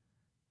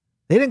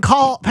 They didn't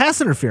call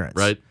pass interference.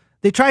 Right.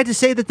 They tried to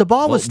say that the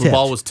ball was tipped. The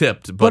ball was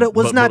tipped, but it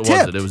was not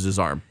tipped. It was his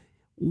arm.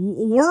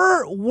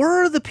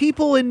 Were the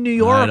people in New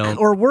York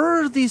or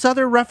were these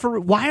other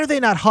referees? Why are they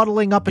not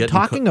huddling up and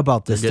talking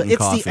about this? It's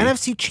coffee. The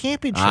NFC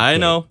Championship. I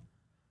know.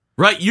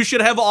 Right, you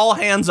should have all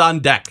hands on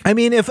deck. I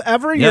mean, if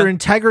ever your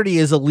integrity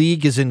as a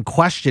league is in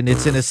question,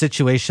 it's in a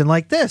situation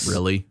like this.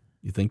 Really?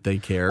 You think they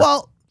care?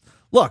 Well,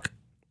 look,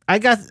 I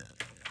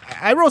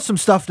wrote some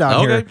stuff down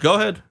here. Okay, go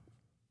ahead.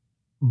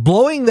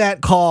 Blowing that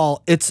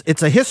call, it's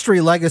a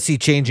history legacy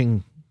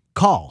changing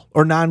call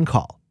or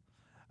non-call.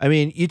 I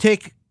mean, you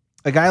take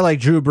a guy like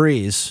Drew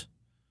Brees,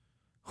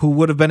 who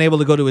would have been able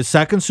to go to his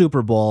second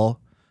Super Bowl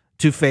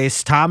to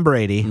face Tom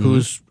Brady,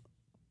 who's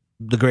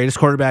the greatest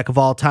quarterback of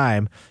all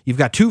time. You've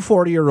got two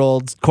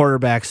 40-year-old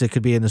quarterbacks that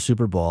could be in the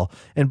Super Bowl,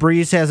 and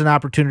Brees has an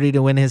opportunity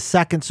to win his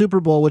second Super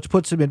Bowl, which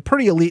puts him in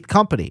pretty elite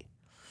company.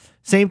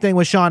 Same thing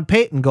with Sean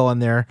Payton going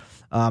there.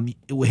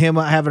 Him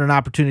having an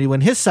opportunity to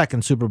win his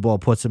second Super Bowl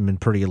puts him in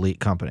pretty elite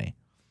company.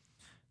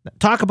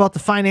 Talk about the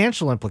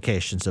financial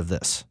implications of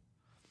this.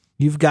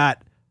 You've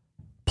got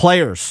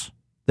players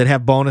that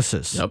have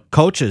bonuses,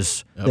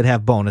 coaches that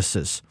have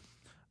bonuses,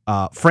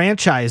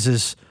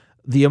 franchises,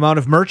 the amount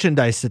of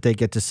merchandise that they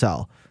get to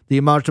sell, the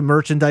amount of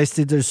merchandise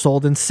that is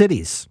sold in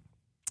cities,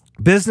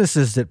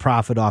 businesses that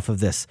profit off of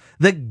this,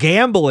 the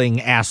gambling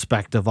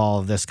aspect of all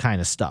of this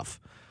kind of stuff.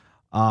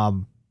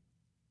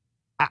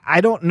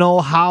 I don't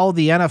know how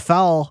the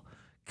NFL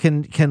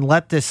can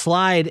let this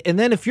slide. And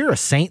then if you're a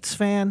Saints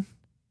fan,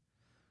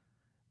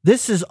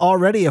 this is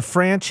already a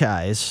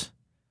franchise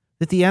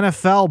that the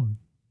NFL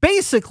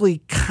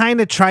basically kind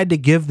of tried to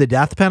give the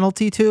death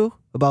penalty to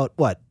about,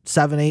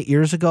 7-8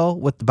 years ago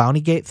with the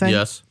Bountygate thing?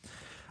 Yes.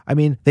 I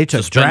mean, they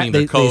took Suspending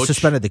their they coach.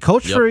 suspended the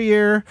coach Yep. for a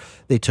year.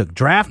 They took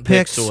draft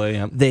picks away,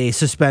 yep. They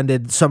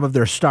suspended some of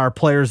their star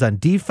players on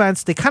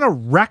defense. They kind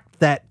of wrecked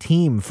that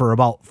team for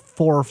about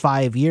 4 or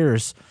 5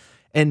 years.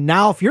 And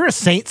now, if you're a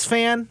Saints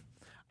fan,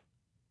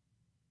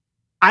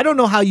 I don't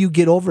know how you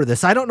get over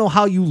this. I don't know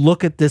how you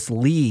look at this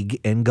league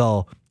and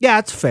go, yeah,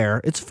 it's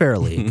fair. It's a fair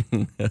league.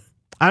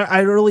 I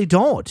really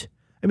don't.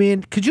 I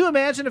mean, could you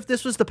imagine if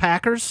this was the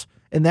Packers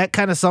and that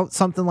kind of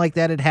something like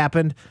that had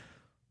happened?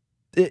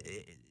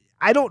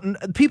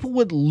 People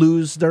would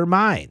lose their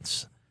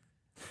minds.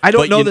 I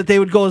don't know that they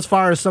would go as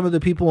far as some of the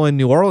people in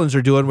New Orleans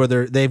are doing,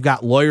 where they've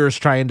got lawyers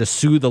trying to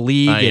sue the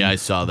league and I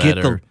saw that,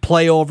 get the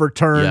play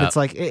overturned. Yeah. It's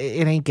like,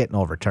 it ain't getting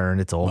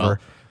overturned. It's over.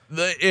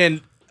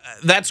 And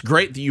that's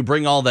great that you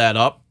bring all that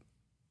up.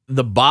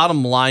 The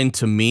bottom line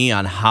to me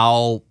on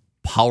how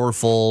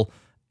powerful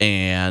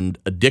and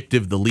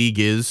addictive the league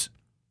is,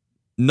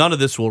 none of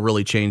this will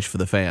really change for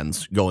the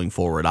fans going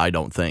forward, I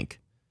don't think.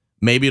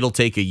 Maybe it'll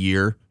take a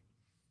year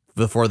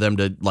before them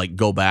to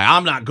go back.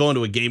 I'm not going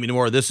to a game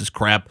anymore. This is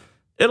crap.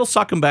 It'll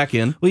suck them back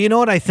in. Well, you know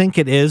what I think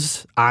it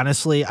is,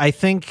 honestly? I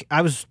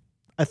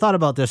thought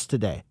about this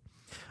today.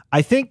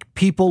 I think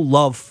people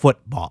love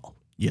football.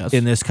 Yes.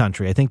 In this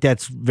country. I think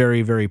that's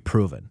very, very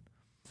proven.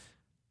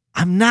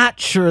 I'm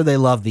not sure they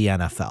love the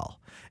NFL.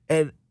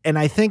 And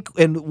I think,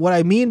 and what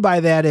I mean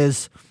by that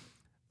is,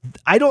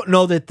 I don't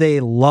know that they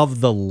love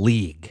the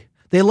league.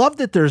 They love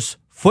that there's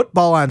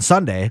football on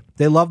Sunday.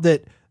 They love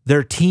that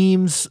their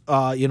teams,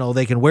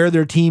 they can wear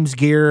their team's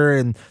gear,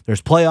 and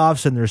there's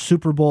playoffs and there's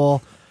Super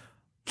Bowl.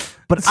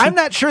 But I'm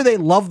not sure they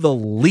love the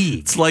league.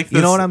 It's like this,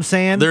 you know what I'm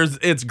saying?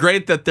 It's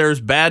great that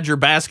there's Badger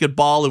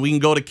basketball, and we can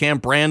go to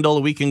Camp Randall,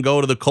 and we can go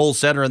to the Kohl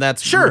Center, and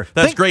that's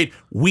great.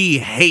 We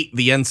hate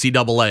the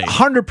NCAA.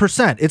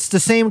 100%. It's the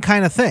same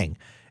kind of thing.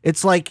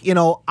 It's like,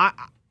 I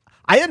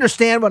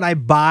understand when I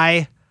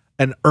buy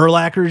an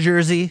Urlacher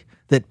jersey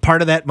that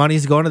part of that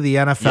money's going to the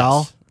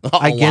NFL. Yes.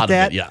 I get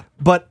that. Yeah.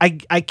 But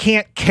I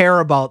can't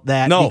care about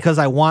that because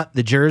I want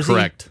the jersey.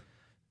 Correct.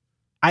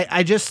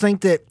 I just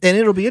think that, and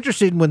it'll be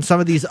interesting when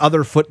some of these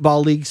other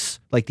football leagues,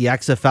 like the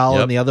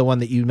XFL and the other one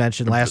that you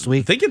mentioned last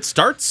week. I think it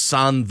starts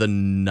on the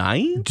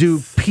 9th.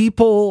 Do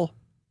people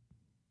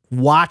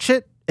watch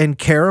it and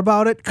care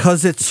about it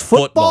because it's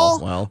football?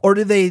 Well, or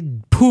do they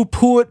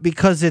poo-poo it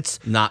because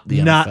it's not the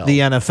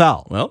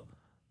NFL? Well,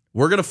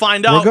 we're going to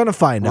find out. We're going to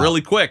find out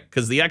really quick,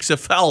 because the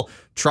XFL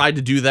tried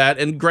to do that,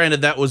 and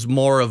granted, that was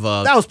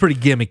that was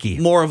pretty gimmicky.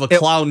 More of a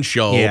clown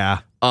show. Yeah.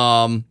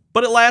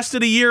 But it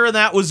lasted a year, and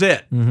that was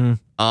it. Mm-hmm.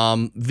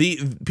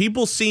 The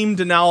people seem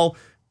to now,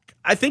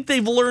 I think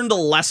they've learned a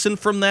lesson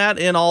from that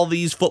in all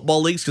these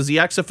football leagues, because the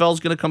XFL is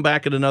going to come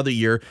back in another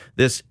year.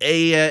 This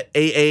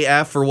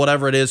AAF or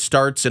whatever it is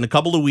starts in a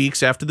couple of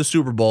weeks after the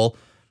Super Bowl.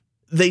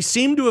 They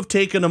seem to have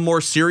taken a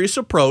more serious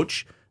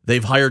approach.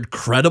 They've hired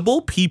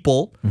credible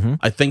people. Mm-hmm.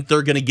 I think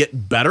they're going to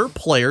get better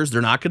players.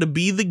 They're not going to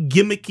be the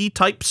gimmicky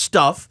type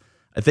stuff.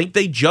 I think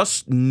they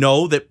just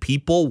know that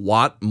people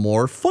want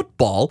more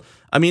football.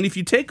 I mean, if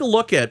you take a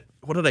look at,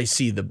 what did I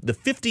see? The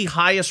 50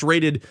 highest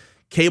rated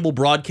cable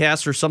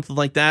broadcasts or something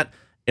like that,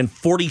 and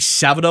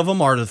 47 of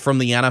them are from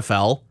the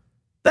NFL.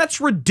 That's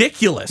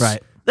ridiculous.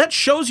 Right. That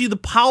shows you the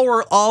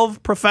power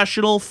of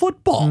professional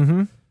football.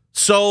 Mm-hmm.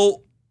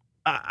 So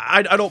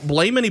I don't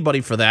blame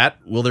anybody for that.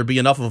 Will there be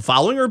enough of a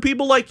following, or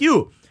people like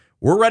you?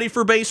 We're ready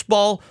for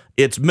baseball.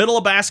 It's middle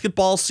of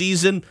basketball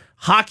season,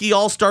 hockey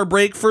all-star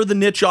break for the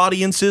niche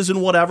audiences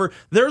and whatever.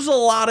 There's a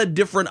lot of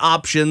different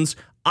options.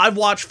 I've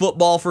watched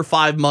football for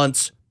 5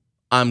 months.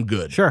 I'm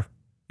good. Sure.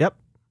 Yep.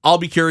 I'll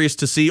be curious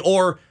to see.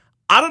 Or,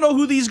 I don't know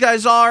who these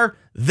guys are.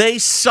 They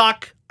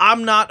suck.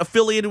 I'm not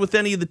affiliated with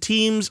any of the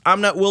teams.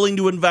 I'm not willing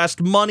to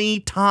invest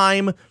money,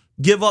 time,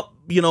 give up,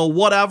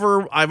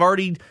 whatever. I've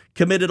already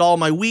committed all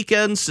my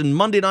weekends and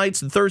Monday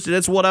nights and Thursday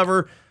nights,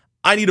 whatever.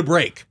 I need a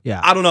break.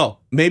 Yeah. I don't know.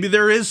 Maybe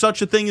there is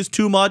such a thing as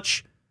too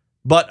much,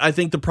 but I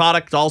think the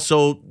product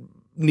also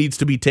needs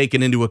to be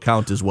taken into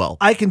account as well.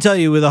 I can tell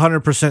you with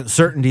 100%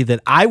 certainty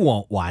that I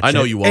won't watch it. I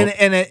know you won't.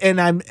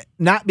 And I'm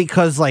not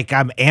because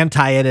I'm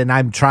anti it and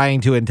I'm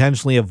trying to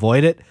intentionally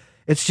avoid it.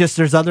 It's just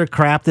there's other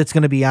crap that's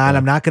going to be on. Yeah.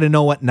 I'm not going to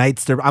know what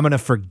nights I'm going to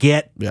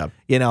forget. Yeah.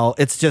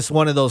 It's just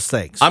one of those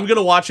things. I'm going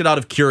to watch it out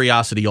of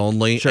curiosity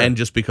only, sure. And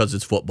just because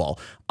it's football.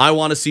 I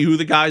want to see who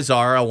the guys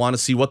are. I want to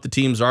see what the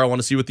teams are. I want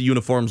to see what the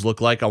uniforms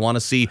look like. I want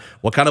to see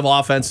what kind of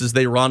offenses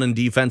they run and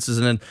defenses,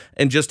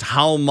 and just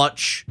how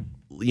much,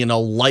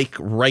 like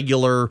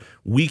regular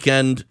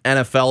weekend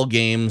NFL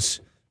games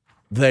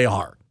they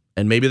are.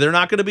 And maybe they're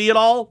not going to be at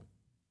all.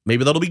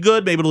 Maybe that'll be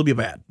good. Maybe it'll be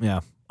bad.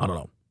 Yeah. I don't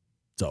know.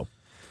 So.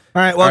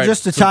 All right, well,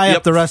 just to tie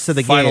up the rest of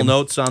the final game. Final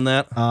notes on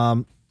that.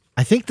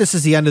 I think this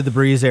is the end of the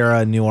Breeze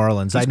era in New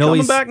Orleans. I know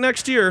he's coming back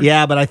next year.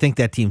 Yeah, but I think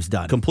that team's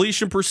done.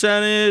 Completion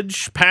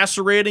percentage,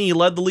 passer rating, you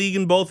led the league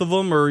in both of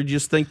them, or you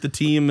just think the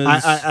team is...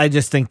 I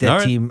just think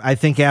that team... I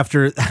think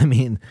after...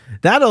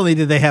 not only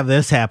did they have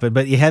this happen,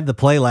 but you had the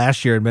play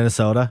last year in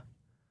Minnesota.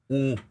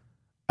 Mm.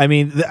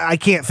 I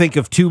can't think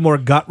of two more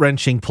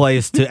gut-wrenching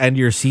plays to end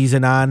your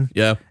season on.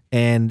 Yeah.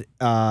 And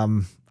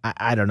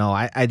I don't know.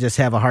 I just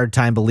have a hard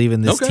time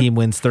believing this team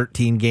wins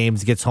 13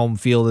 games, gets home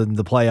field in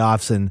the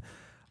playoffs, and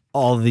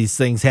all of these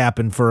things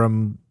happen for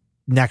them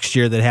next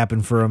year that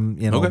happened for them,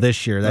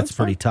 this year. That's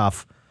pretty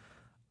tough.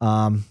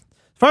 As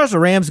far as the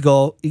Rams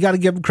go, you got to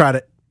give them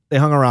credit. They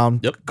hung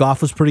around. Yep.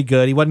 Goff was pretty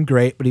good. He wasn't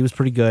great, but he was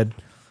pretty good.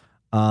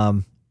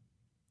 How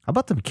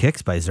about them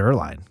kicks by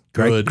Zerline?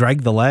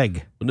 Greg the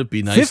Leg. Wouldn't it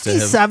be nice to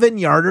have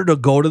 57-yarder to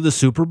go to the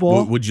Super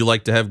Bowl? Would you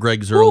like to have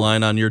Greg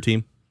Zerline on your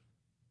team?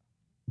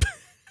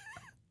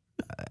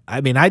 I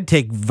mean, I'd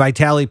take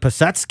Vitaly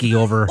Pasetsky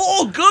over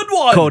Good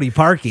one. Cody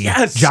Parkey.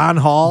 Yes. John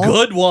Hall.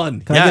 Good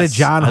one. Can I get a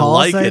John Hall I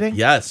like sighting? it.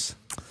 Yes.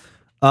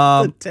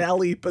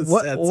 Vitaly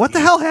Pasetsky. What the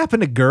hell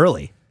happened to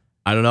Gurley?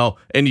 I don't know.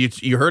 And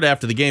you heard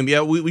after the game,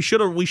 yeah, we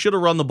should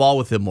have run the ball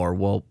with him more.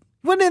 Well,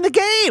 Wasn't in the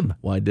game.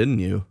 why didn't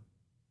you?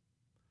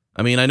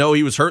 I mean, I know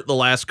he was hurt the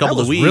last couple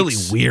of weeks. Really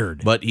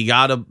weird. But he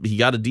got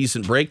a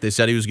decent break. They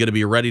said he was going to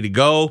be ready to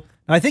go.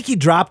 I think he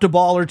dropped a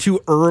ball or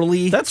two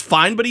early. That's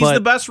fine, but he's the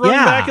best running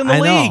back in the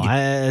league.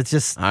 It's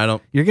just I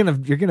don't. You're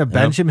gonna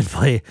bench him and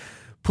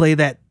play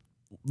that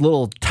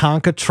little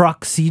Tonka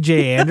truck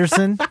C.J.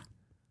 Anderson.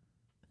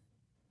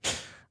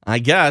 I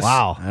guess.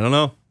 Wow. I don't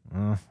know.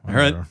 All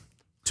right.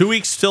 2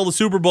 weeks till the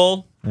Super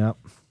Bowl. Yep.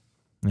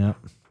 I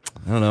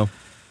don't know.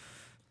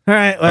 All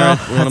right. Well,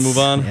 we want to move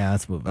on. Yeah,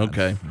 let's move on.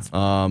 Okay.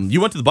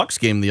 You went to the Bucks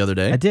game the other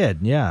day. I did.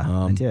 Yeah,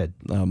 I did.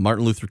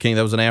 Martin Luther King.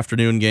 That was an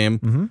afternoon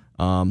game.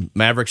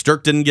 Mavericks.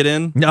 Dirk didn't get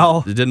in.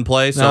 No, It didn't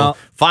play. So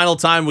final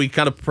time, we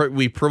kind of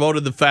we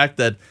promoted the fact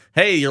that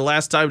hey, your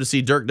last time to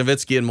see Dirk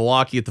Nowitzki in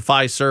Milwaukee at the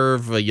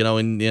Fiserv,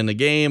 in a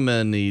game,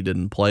 and he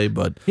didn't play,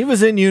 but he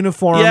was in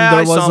uniform. Yeah, there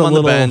I was saw him on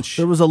the bench.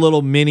 There was a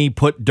little mini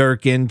put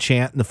Dirk in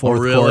chant in the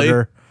fourth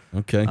quarter.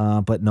 Okay.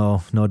 But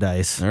no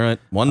dice. All right.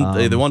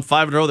 They won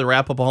 5 in a row. They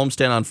wrap up a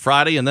homestand on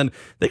Friday, and then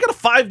they got a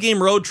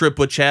 5-game road trip,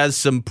 which has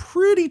some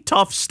pretty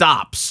tough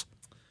stops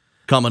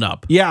coming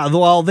up. Yeah,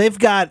 well, they've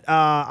got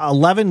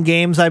 11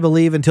 games, I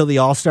believe, until the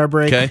All-Star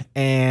break. Okay.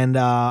 And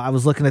I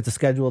was looking at the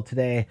schedule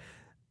today.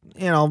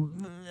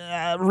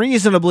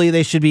 Reasonably,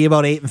 they should be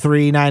about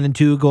 8-3,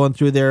 9-2 going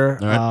through there.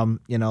 Right.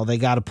 They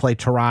got to play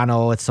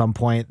Toronto at some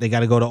point. They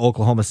got to go to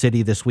Oklahoma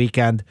City this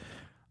weekend.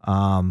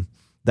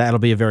 That'll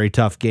be a very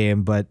tough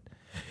game, but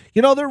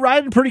they're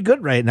riding pretty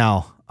good right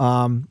now.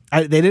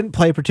 They didn't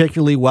play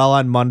particularly well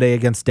on Monday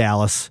against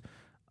Dallas.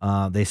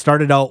 They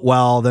started out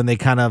well, then they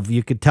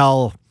you could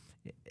tell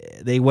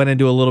they went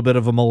into a little bit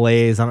of a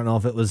malaise. I don't know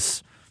if it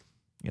was,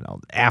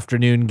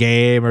 afternoon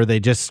game or they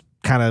just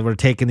kind of were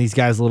taking these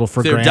guys a little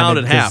for granted. They're down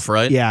at half,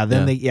 right? Yeah.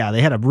 Then they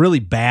had a really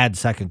bad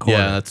second quarter.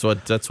 Yeah,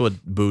 that's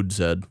what Bood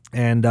said.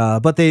 And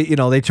but they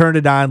they turned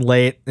it on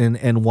late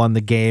and won the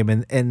game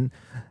and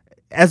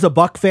as a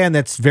Buck fan,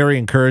 that's very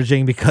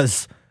encouraging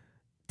because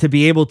to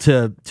be able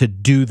to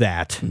do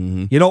that,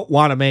 you don't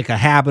want to make a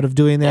habit of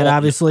doing that,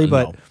 obviously,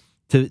 but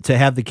to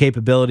have the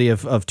capability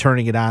of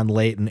turning it on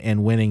late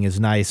and winning is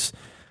nice.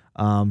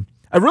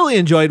 I really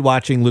enjoyed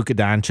watching Luka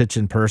Doncic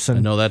in person. I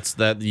know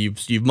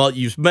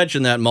you've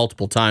mentioned that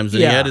multiple times.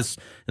 And he had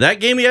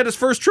his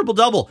first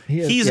triple-double.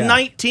 He's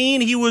 19.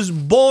 He was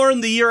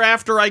born the year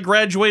after I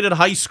graduated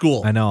high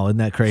school. I know, isn't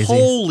that crazy?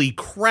 Holy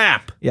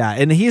crap. Yeah,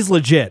 and he's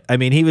legit. I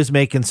mean, he was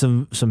making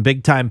some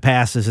big-time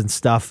passes and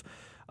stuff.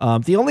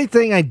 The only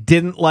thing I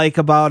didn't like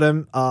about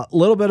him, a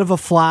little bit of a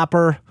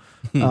flopper,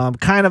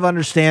 kind of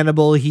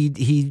understandable.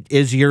 He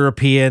is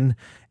European.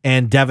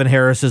 And Devin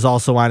Harris is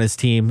also on his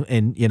team,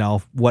 and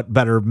what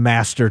better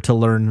master to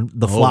learn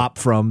the flop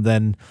from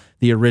than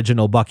the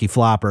original Bucky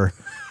Flopper,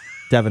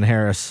 Devin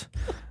Harris.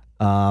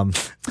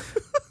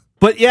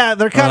 But yeah,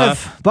 they're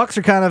Bucks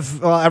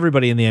are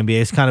everybody in the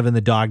NBA is kind of in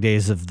the dog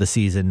days of the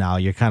season now.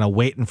 You're kind of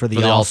waiting for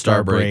the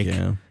All-Star break,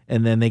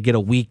 and then they get a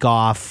week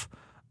off.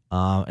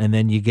 And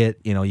then you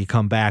get, you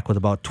come back with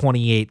about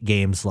 28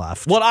 games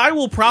left. What I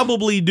will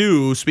probably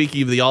do,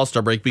 speaking of the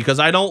All-Star break, because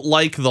I don't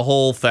like the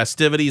whole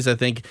festivities. I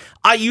think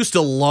I used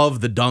to love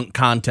the dunk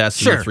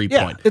contest and the 3-point.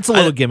 Yeah, it's a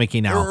little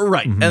gimmicky now,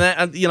 right? Mm-hmm.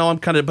 And I'm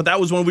kind of, but that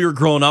was when we were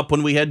growing up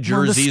when we had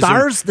jerseys.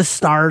 The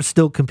stars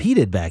still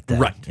competed back then,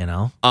 right?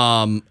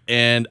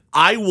 And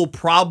I will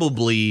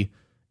probably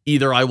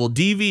either I will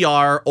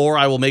DVR or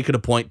I will make it a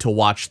point to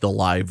watch the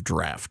live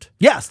draft.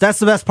 Yes, that's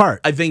the best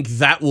part. I think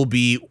that will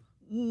be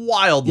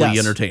wildly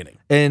entertaining,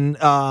 and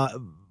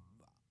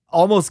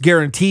almost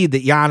guaranteed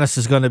that Giannis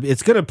is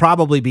it's going to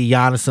probably be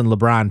Giannis and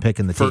LeBron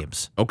picking the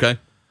teams. Okay.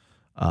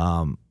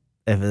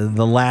 If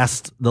the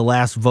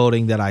last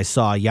voting that I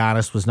saw,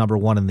 Giannis was number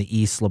 1 in the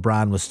East.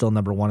 LeBron was still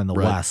number 1 in the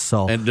West.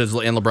 So and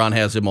LeBron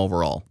has him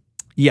overall.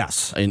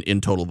 Yes. In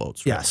total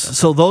votes. Right? Yes.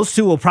 So those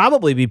two will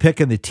probably be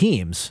picking the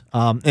teams.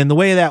 And the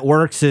way that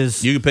works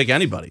is you can pick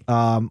anybody.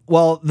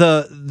 Well,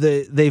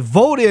 they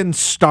vote in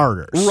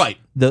starters. Right.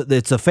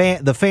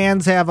 The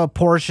fans have a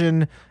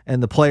portion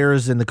and the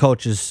players and the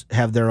coaches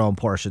have their own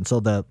portion. So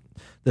the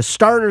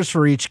starters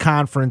for each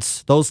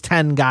conference, those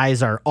 10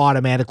 guys are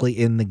automatically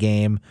in the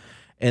game.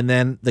 And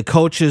then the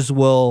coaches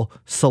will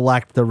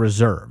select the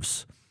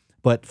reserves.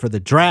 But for the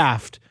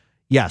draft,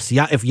 yes,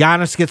 if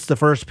Giannis gets the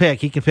first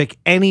pick, he can pick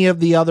any of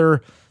the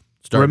other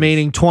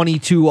remaining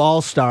 22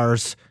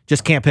 All-Stars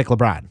just can't pick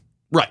LeBron.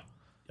 Right.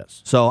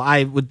 Yes. So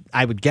I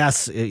would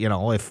guess,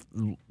 if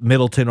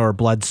Middleton or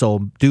Bledsoe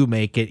do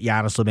make it,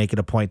 Giannis will make it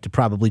a point to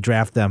probably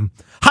draft them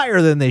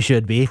higher than they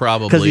should be.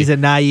 Probably. Because he's a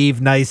naive,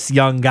 nice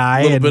young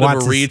guy and bit of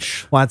wants a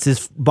reach. Wants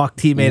his Buck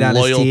teammate on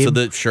his Loyal team. to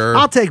the sure.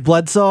 I'll take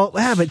Bledsoe.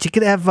 Yeah, but you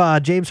could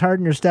have James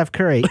Harden or Steph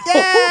Curry.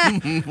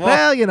 Yeah.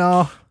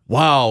 Well,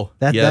 Wow.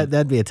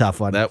 that'd be a tough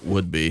one. That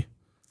would be.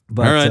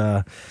 But all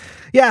right.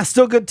 yeah,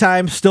 still good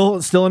time.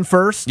 Still in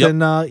first, Yep.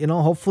 and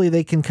hopefully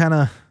they can kind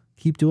of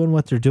keep doing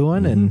what they're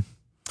doing, and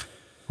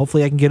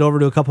hopefully I can get over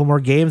to a couple more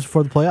games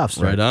before the playoffs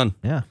start. Right on.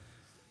 Yeah.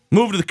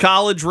 Move to the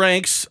college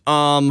ranks.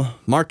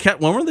 Marquette,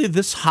 when were they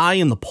this high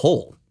in the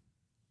poll?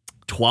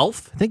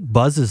 12th? I think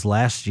Buzz's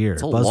last year.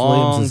 It's a Buzz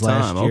long Williams'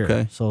 last time. year.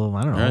 Okay. So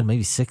I don't know, All right.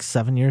 maybe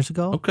 6-7 years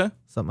ago. Okay.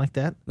 Something like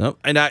that. Nope.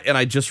 And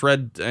I just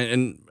read,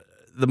 and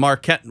the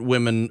Marquette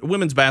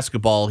women's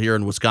basketball here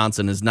in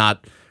Wisconsin is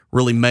not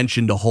really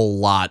mentioned a whole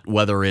lot,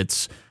 whether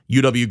it's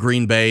UW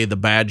Green Bay, the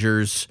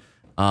Badgers,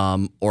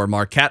 or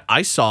Marquette.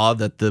 I saw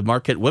that the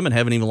Marquette women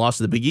haven't even lost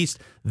to the Big East.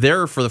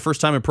 They're, for the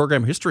first time in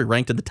program history,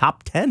 ranked in the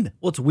top 10.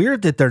 Well, it's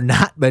weird that they're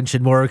not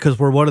mentioned more because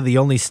we're one of the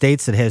only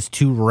states that has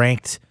 2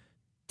 ranked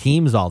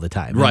teams all the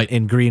time. Right.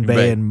 In Green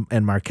Bay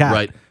and Marquette.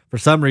 Right. For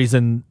some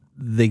reason,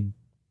 they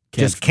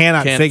just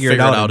cannot figure it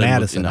out in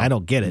Madison. I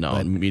don't get it. No,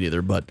 but me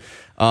neither. But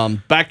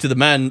back to the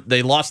men,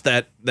 they lost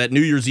that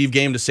New Year's Eve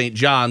game to St.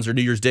 John's, or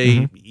New Year's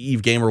Day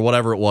Eve game, or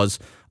whatever it was.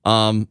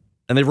 And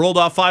they've rolled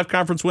off 5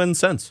 conference wins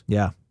since.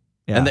 Yeah.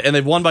 Yeah. And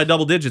they've won by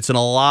double digits in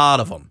a lot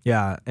of them.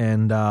 Yeah,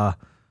 and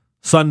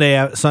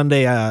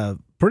Sunday,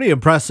 pretty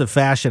impressive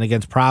fashion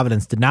against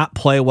Providence. Did not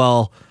play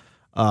well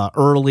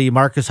early.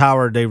 Marcus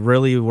Howard, they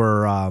really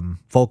were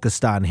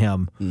focused on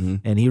him,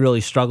 and he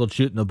really struggled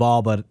shooting the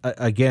ball. But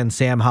again,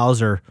 Sam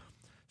Hauser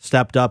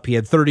stepped up. He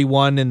had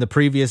 31 in the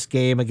previous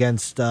game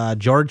against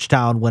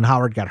Georgetown when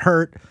Howard got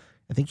hurt.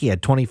 I think he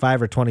had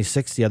 25 or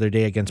 26 the other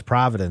day against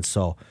Providence.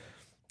 So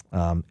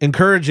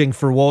encouraging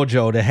for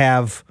Wojo to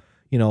have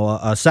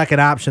a second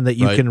option that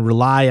you Right. can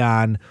rely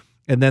on.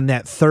 And then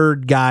that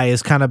third guy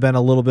has kind of been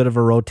a little bit of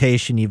a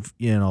rotation.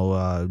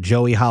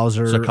 Joey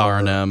Hauser,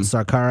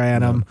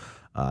 Sakar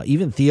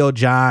even Theo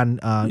John,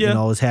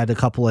 has had a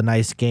couple of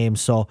nice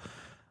games. So,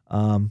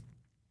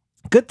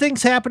 good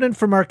things happening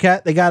for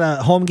Marquette. They got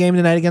a home game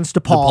tonight against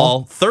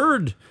DePaul.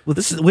 Third.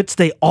 Which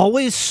they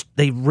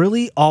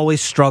really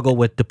always struggle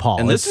with DePaul.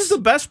 And this is the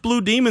best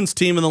Blue Demons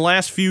team in the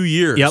last few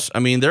years. Yep. I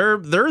mean, they're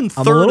in I'm a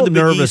third little in the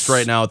Big nervous. East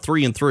right now at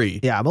 3-3.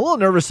 Yeah, I'm a little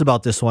nervous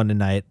about this one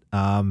tonight.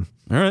 All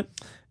right.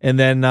 And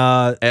then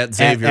At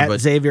Xavier, at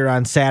but- Xavier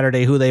on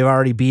Saturday, who they've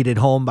already beat at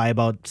home by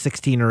about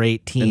 16 or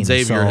 18. And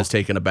Xavier so- has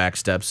taken a back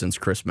step since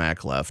Chris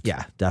Mack left.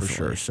 Yeah, definitely.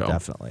 For sure. So.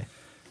 Definitely.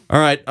 All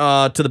right,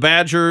 to the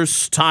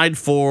Badgers, tied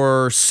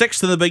for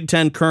 6th in the Big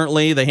Ten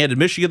currently. They handed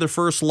Michigan their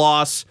first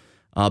loss.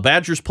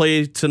 Badgers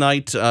play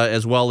tonight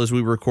as well as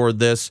we record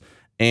this,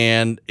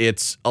 and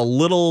it's a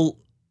little,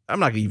 I'm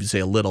not going to even say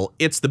a little,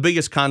 it's the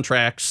biggest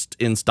contrast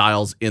in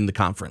styles in the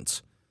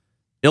conference.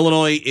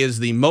 Illinois is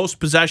the most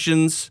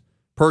possessions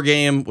per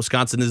game.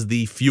 Wisconsin is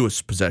the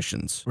fewest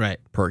possessions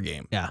per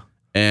game. Yeah.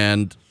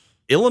 And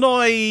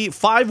Illinois,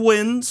 5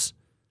 wins,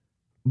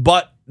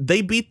 but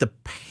they beat the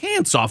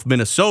pants off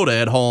Minnesota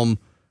at home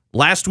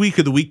last week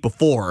or the week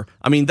before.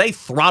 I mean, they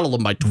throttled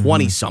them by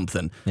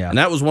 20-something. Yeah. And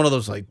that was one of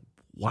those, like,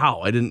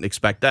 wow, I didn't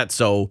expect that.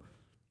 So,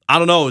 I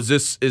don't know. Is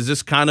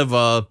this kind of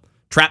a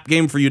trap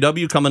game for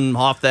UW coming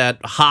off that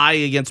high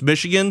against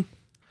Michigan?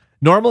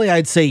 Normally,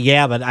 I'd say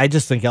yeah, but I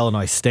just think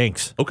Illinois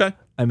stinks. Okay.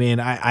 I mean,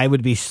 I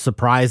would be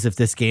surprised if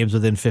this game's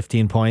within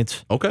 15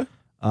 points. Okay.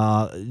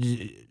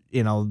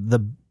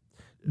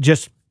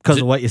 Just because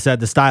of what you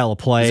said, the style of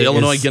play. Is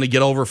Illinois going to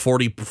get over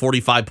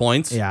 45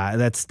 points? Yeah,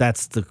 that's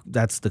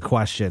the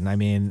question. I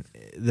mean,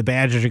 the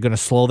Badgers are going to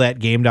slow that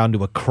game down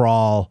to a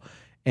crawl,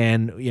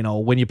 and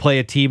when you play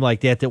a team like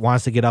that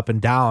wants to get up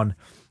and down,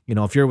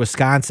 if you're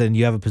Wisconsin,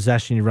 you have a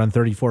possession, you run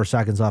 34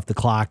 seconds off the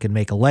clock and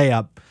make a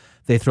layup.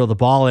 They throw the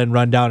ball in,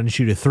 run down and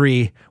shoot a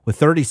 3 with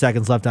 30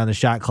 seconds left on the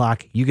shot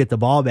clock. You get the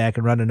ball back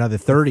and run another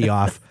 30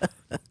 off.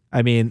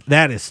 I mean,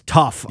 that is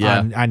tough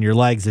on your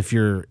legs if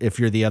you're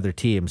the other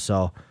team.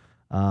 So.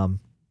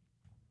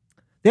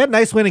 They had a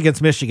nice win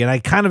against Michigan. I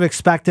kind of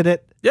expected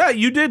it. Yeah,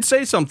 you did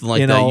say something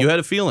like that. You had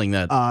a feeling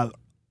that.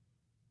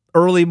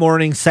 Early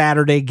morning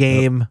Saturday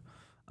game.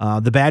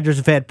 The Badgers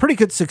have had pretty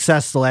good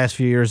success the last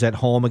few years at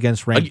home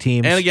against ranked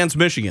teams. And against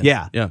Michigan.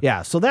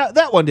 Yeah. So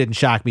that one didn't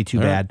shock me too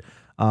bad.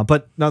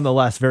 But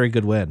nonetheless, very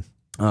good win.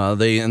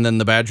 And then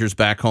the Badgers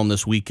back home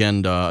this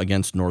weekend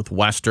against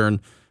Northwestern.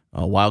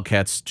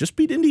 Wildcats just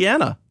beat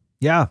Indiana.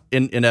 Yeah.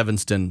 In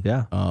Evanston.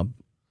 Yeah.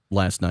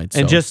 Last night.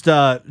 And just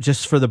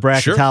for the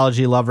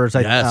bracketology lovers,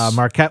 Yes.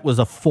 Marquette was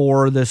a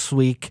 4 this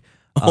week.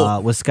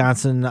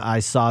 Wisconsin, I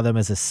saw them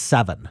as a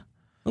 7.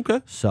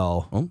 Okay.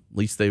 So Well, at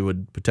least they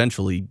would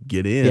potentially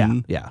get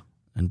in. yeah.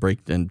 And break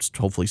and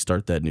hopefully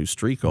start that new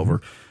streak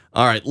over.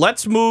 All right,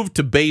 let's move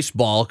to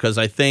baseball because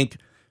I think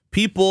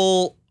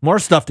people More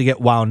stuff to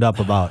get wound up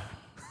about.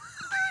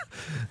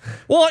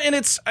 Well, and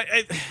it's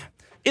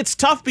it's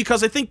tough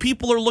because I think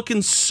people are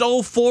looking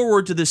so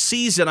forward to this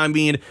season. I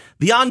mean,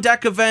 the On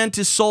Deck event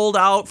is sold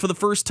out for the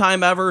first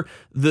time ever.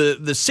 The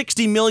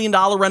 $60 million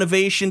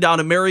renovation down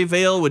at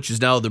Maryvale, which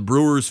is now the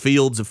Brewers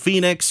Fields of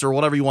Phoenix or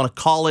whatever you want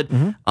to call it.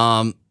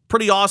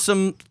 Pretty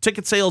awesome.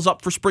 Ticket sales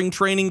up for spring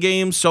training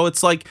games. So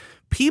it's like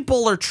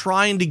people are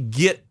trying to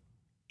get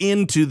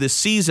into this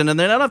season, and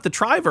they don't have to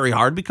try very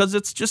hard because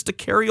it's just a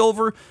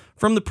carryover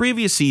from the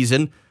previous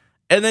season.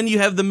 And then you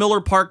have the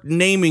Miller Park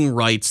naming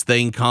rights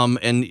thing come,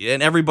 and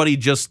everybody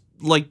just,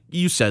 like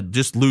you said,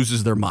 just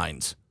loses their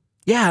minds.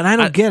 Yeah, and I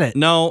don't get it.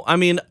 No, I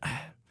mean,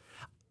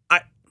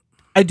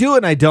 I do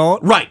and I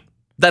don't. Right.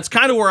 That's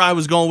kind of where I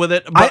was going with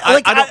it. But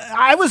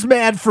I was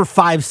mad for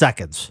 5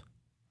 seconds.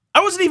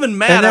 I wasn't even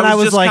mad. And then I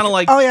was just kind of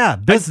like, oh yeah,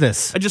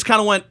 business. I just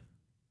kind of went,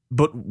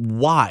 but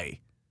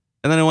why?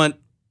 And then I went,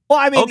 well,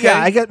 I mean, okay. yeah,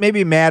 I got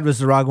maybe mad was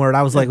the wrong word.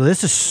 I was like, well,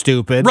 this is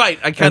stupid. Right.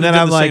 I kind of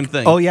did the same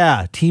thing. Oh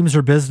yeah, teams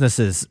are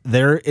businesses.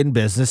 They're in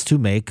business to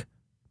make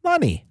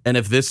money. And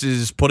if this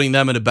is putting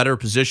them in a better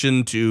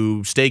position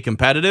to stay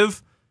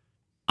competitive,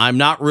 I'm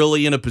not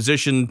really in a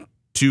position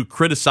to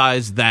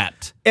criticize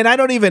that. And I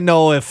don't even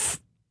know if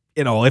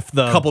the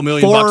couple $1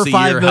 million $4 or a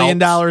 $5 year million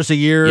helps. a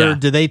year, Yeah.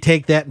 do they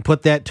take that and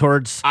put that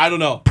towards I don't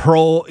know.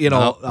 pro, I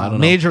don't know.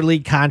 major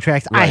league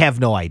contracts? Right. I have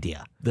no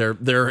idea.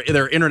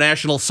 Their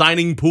international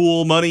signing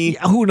pool money.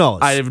 Yeah, who knows?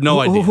 I have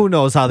no idea. Who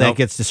knows how that Nope.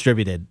 gets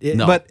distributed?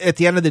 No. But at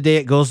the end of the day,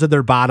 it goes to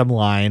their bottom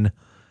line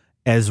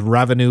as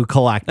revenue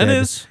collected. It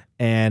is.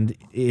 And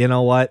you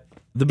know what?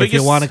 The If biggest,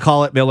 you want to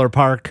call it Miller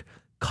Park,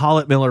 call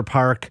it Miller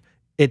Park.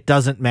 It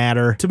doesn't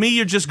matter. to me,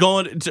 you're just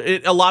going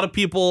to, a lot of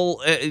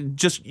people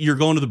you're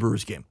going to the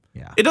Brewers game.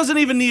 Yeah. It doesn't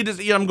even need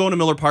to, I'm going to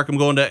Miller Park. I'm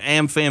going to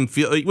AmFam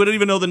Field. We don't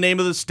even know the name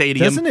of the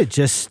stadium. Doesn't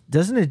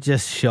it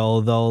just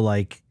show though,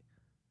 like,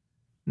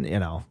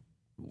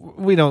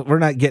 we're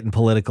not getting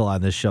political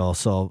on this show,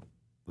 so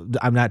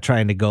I'm not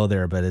trying to go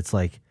there, but it's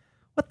like,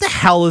 what the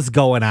hell is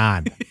going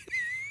on?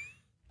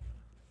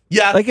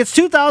 Yeah. Like, it's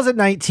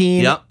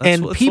 2019 Yeah,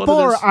 and that's people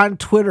what it is. are on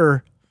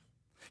Twitter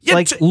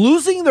Yeah,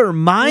 losing their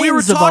minds we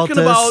were talking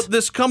about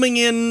this coming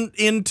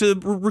in to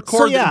record.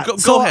 So, yeah,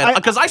 go ahead,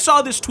 because I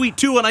saw this tweet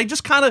too, and I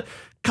just kind of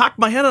cocked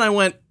my head and I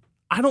went,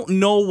 I don't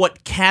know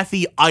what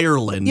Kathy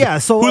Ireland. Yeah,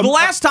 so, who the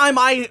last time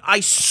I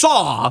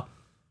saw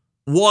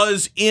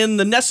was in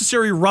the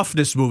Necessary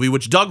Roughness movie,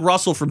 which Doug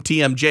Russell from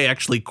TMJ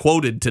actually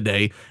quoted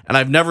today, and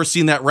I've never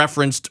seen that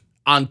referenced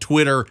on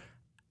Twitter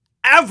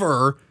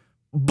ever,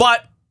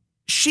 but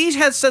she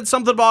has said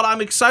something about,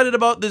 I'm excited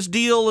about this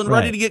deal and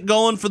ready Right. to get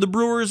going for the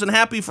Brewers and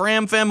happy for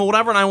AmFam or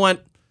whatever. And I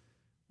went,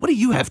 what do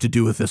you have to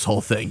do with this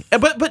whole thing?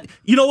 But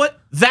you know what?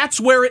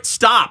 That's where it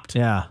stopped.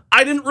 Yeah.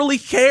 I didn't really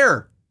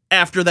care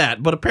after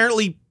that, but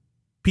apparently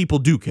people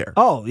do care.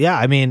 Oh, yeah.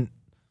 I mean,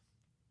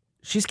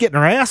 she's getting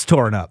her ass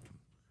torn up.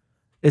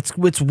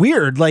 It's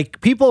weird. Like,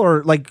 people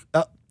are like,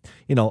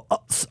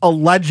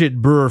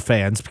 alleged Brewer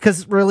fans,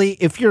 because really,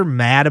 if you're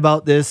mad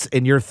about this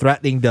and you're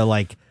threatening to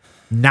like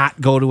not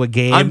go to a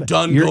game, I'm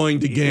done going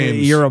to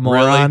games. You're a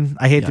moron. Really?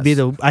 I hate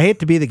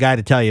to be the guy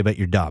to tell you, but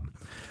you're dumb.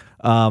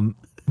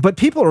 But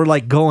people are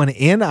like going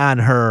in on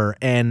her,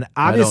 and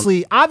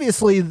obviously,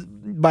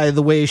 by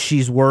the way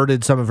she's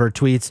worded some of her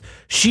tweets,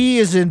 she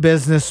is in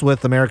business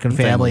with American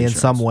Family in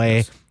some way.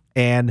 Yes.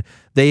 And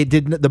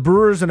the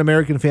Brewers and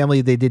American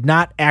Family, they did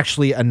not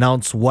actually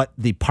announce what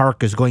the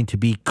park is going to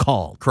be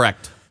called.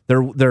 Correct.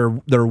 They're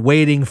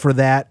waiting for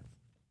that.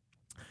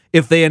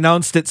 If they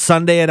announced it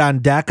Sunday at On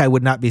Deck, I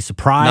would not be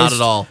surprised.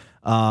 Not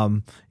at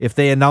all. If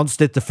they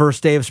announced it the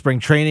first day of spring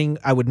training,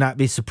 I would not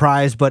be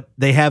surprised, but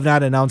they have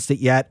not announced it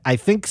yet. I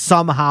think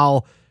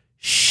somehow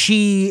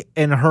she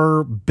and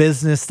her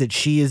business that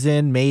she is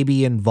in may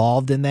be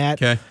involved in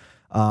that. Okay.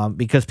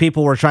 Because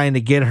people were trying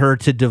to get her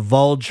to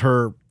divulge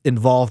her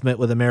involvement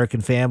with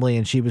American Family,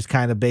 and she was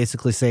kind of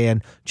basically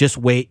saying, just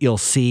wait, you'll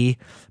see.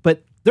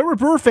 But there were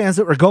Brewer fans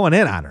that were going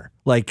in on her.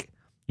 Like,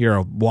 you're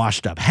a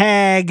washed up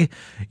hag.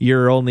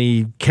 You're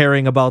only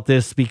caring about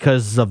this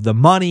because of the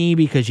money,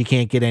 because you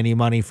can't get any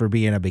money for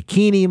being a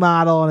bikini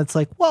model. And it's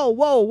like,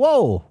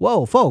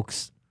 whoa,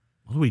 folks.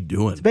 What are we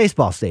doing? It's a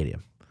baseball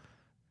stadium.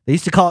 They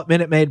used to call it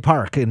Minute Maid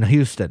Park in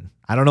Houston.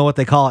 I don't know what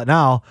they call it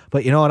now,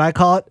 but you know what I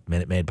call it?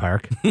 Minute Maid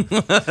Park.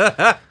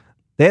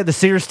 They had the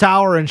Sears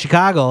Tower in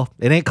Chicago.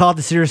 It ain't called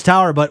the Sears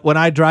Tower, but when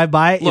I drive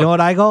by it, you know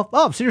what I go?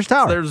 Oh, Sears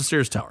Tower. There's a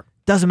Sears Tower.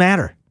 Doesn't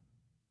matter.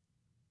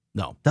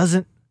 No.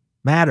 Doesn't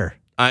matter.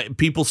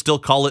 People still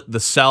call it the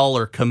Cell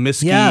or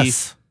Comiskey.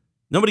 Yes.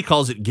 Nobody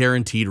calls it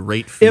Guaranteed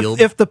Rate Field.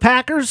 If the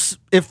Packers,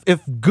 if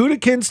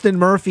Gutekunst and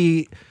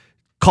Murphy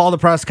called a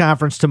press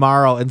conference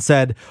tomorrow and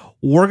said,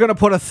 we're going to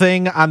put a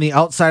thing on the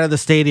outside of the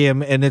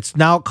stadium and it's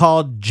now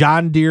called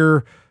John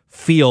Deere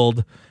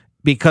Field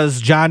because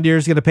John Deere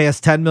is going to pay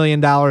us $10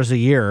 million a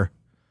year,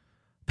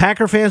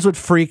 Packer fans would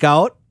freak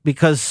out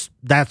because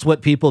that's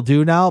what people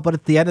do now. But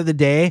at the end of the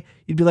day,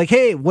 you'd be like,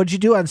 hey, what'd you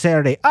do on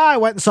Saturday? I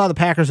went and saw the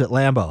Packers at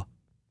Lambeau.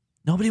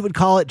 Nobody would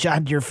call it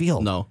John Deere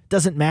Field. No.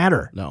 Doesn't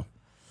matter. No.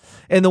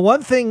 And the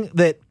one thing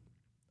that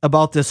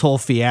about this whole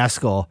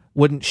fiasco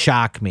wouldn't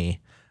shock me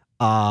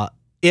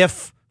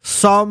if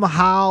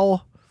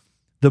somehow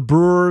the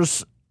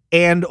Brewers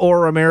and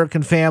or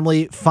American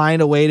Family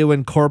find a way to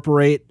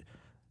incorporate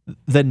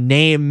the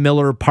name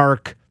Miller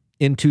Park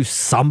into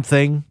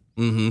something,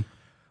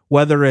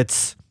 whether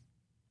it's,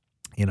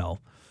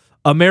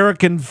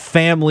 American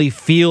Family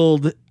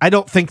Field. I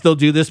don't think they'll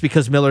do this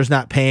because Miller's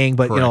not paying,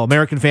 but Correct.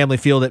 American Family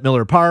Field at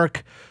Miller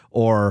Park,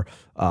 or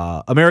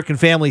American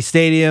Family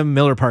Stadium,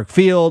 Miller Park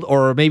Field,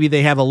 or maybe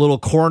they have a little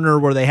corner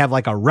where they have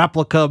like a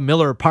replica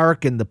Miller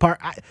Park in the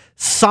park.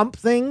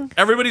 Something.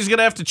 Everybody's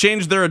gonna have to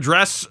change their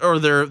address or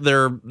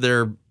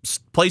their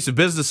place of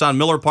business on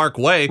Miller Park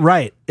Way.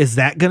 Right. Is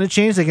that going to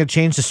change? They going to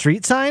change the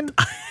street sign?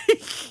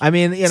 I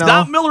mean, It's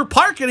not Miller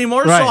Park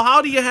anymore. Right. So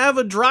how do you have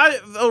a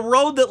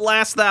road that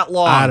lasts that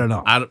long? I don't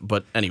know.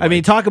 But anyway, I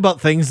mean, talk about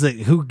things that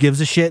who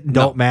gives a shit and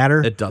don't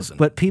matter. It doesn't.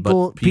 But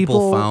people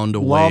found a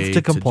love way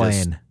to complain.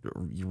 just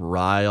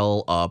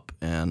rile up,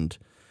 and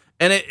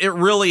it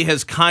really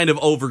has kind of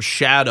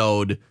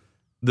overshadowed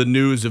the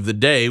news of the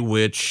day,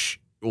 which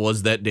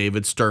was that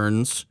David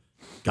Stearns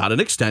got an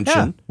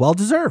extension. Yeah, well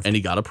deserved. And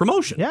he got a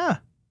promotion. Yeah.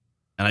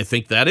 And I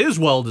think that is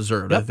well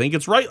deserved. Yep. I think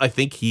it's right. I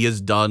think he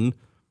has done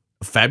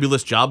a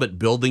fabulous job at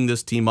building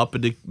this team up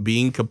into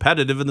being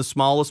competitive in the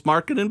smallest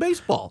market in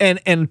baseball.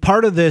 And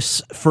part of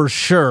this for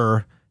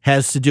sure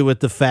has to do with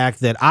the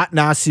fact that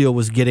Atanasio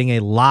was getting a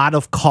lot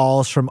of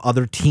calls from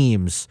other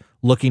teams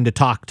looking to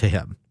talk to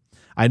him.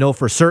 I know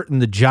for certain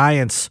the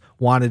Giants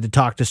wanted to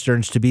talk to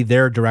Stearns to be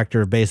their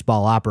director of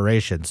baseball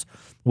operations,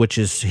 which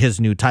is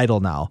his new title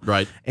now.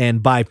 Right.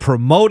 And by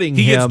promoting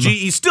him,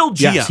 he's still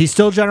GM. yes, he's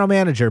still general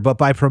manager, but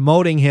by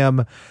promoting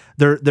him,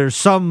 there's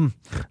some,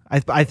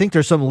 I think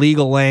there's some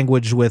legal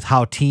language with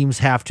how teams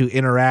have to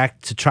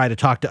interact to try to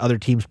talk to other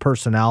teams'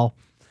 personnel,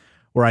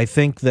 where I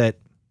think that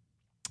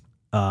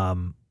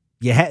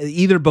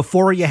either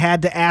before you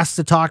had to ask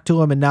to talk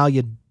to him and now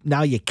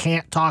you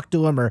can't talk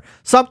to him, or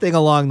something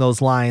along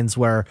those lines,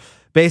 where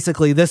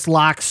basically this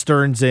locks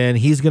Stearns in.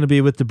 He's going to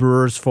be with the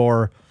Brewers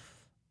for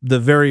the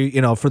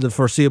for the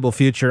foreseeable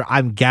future.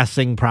 I'm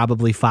guessing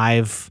probably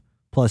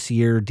 5+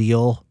 year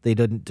deal. They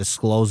didn't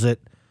disclose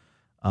it.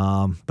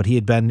 But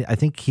I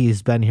think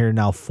he's been here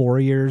now 4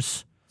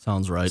 years.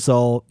 Sounds right.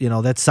 So,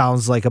 that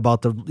sounds like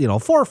about the,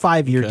 4 or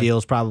 5 year deal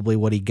is probably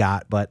what he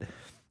got, but,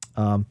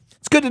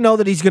 it's good to know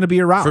that he's going to be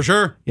around. For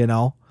sure.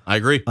 I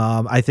agree.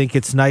 I think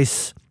it's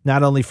nice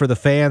not only for the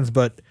fans,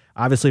 but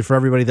obviously for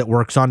everybody that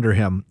works under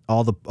him,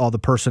 all the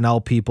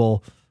personnel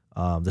people,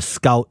 the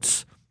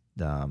scouts,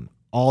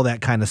 all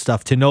that kind of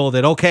stuff, to know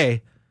that,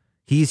 okay,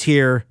 he's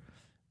here.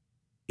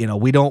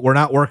 We're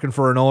not working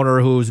for an owner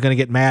who's going to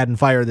get mad and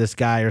fire this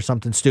guy or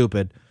something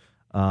stupid.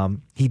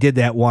 He did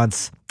that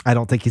once. I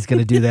don't think he's going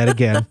to do that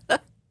again.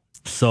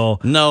 So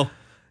no.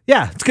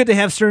 Yeah, it's good to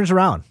have Stearns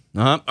around.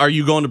 Are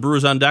you going to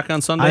Brewers on Deck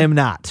on Sunday? I am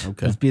not.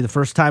 Okay. It'll be the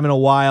first time in a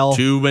while.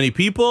 Too many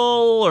people,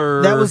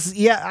 or That was,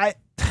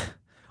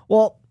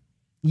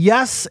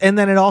 yes, and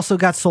then it also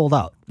got sold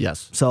out.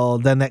 yes. So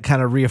then that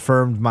kind of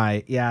reaffirmed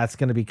it's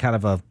going to be kind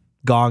of a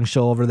gong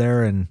show over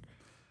there. And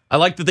I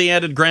like that they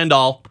added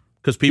Grandal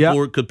because people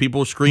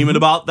were screaming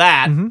about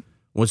that.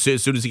 As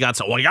soon as he got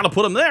you got to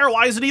put him there.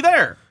 Why isn't he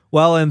there?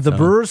 well, and the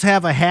Brewers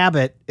have a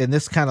habit, and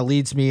this kind of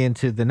leads me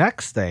into the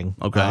next thing.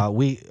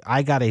 Okay.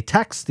 I got a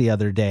text the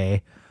other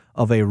day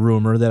of a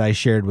rumor that I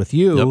shared with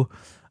you.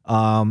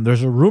 Yep.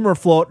 There's a rumor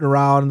floating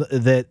around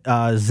that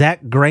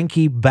Zach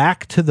Greinke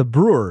back to the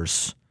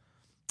Brewers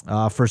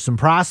for some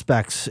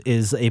prospects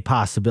is a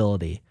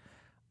possibility.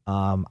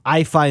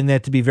 I find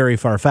that to be very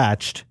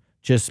far-fetched,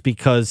 just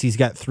because he's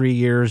got 3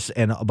 years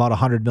and about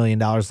 $100 million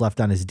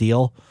left on his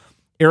deal.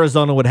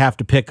 Arizona would have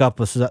to pick up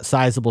a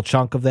sizable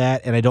chunk of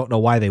that, and I don't know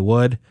why they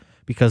would,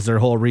 because their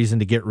whole reason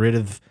to get rid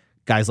of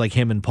guys like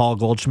him and Paul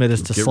Goldschmidt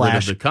is to Get rid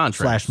of the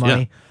contracts, slash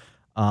money.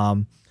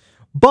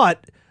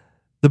 But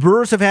the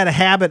Brewers have had a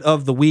habit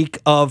of the week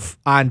of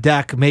on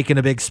deck making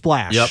a big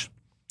splash. Yep.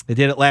 They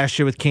did it last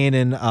year with Kane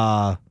and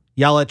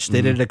Yelich.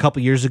 They did it a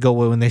couple years ago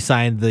when they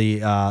signed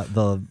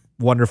the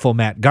wonderful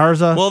Matt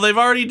Garza. Well, they've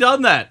already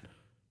done that.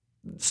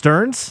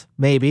 Stearns,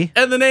 maybe.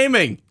 And the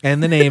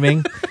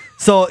naming.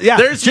 So, yeah,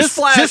 There's your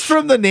splash. just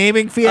from the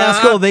naming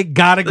fiasco, they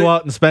got to go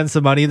out and spend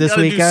some money this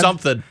Gotta weekend. do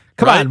something.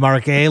 Come right? on,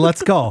 Mark A.,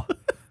 let's go.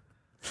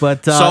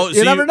 But So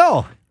you never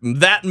know.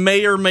 That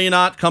may or may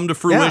not come to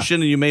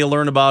fruition, and you may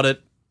learn about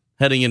it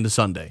heading into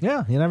Sunday.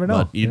 Yeah, you never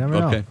know. But You never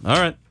know. Okay, all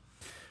right.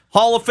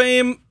 Hall of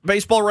Fame,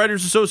 Baseball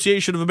Writers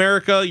Association of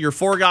America. Your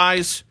four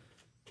guys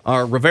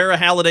are Rivera,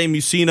 Halladay,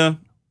 Mussina,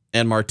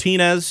 and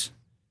Martinez.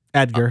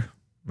 Edgar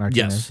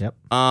Martinez. Yes. Yep.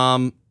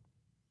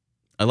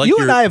 I like You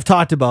your, and I have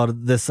talked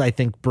about this, I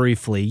think,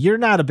 briefly. You're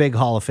not a big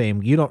Hall of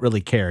Fame. You don't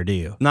really care, do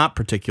you? not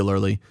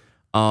particularly.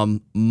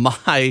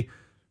 My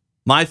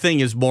thing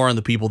is more on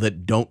the people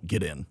that don't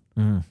get in.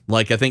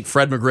 Like I think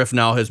Fred McGriff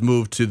now has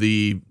moved to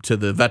the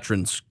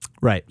Veterans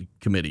Right.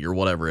 Committee or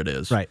whatever it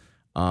is. Right.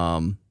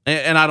 And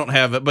I don't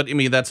have it, but I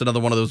mean that's another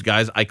one of those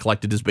guys. I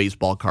collected his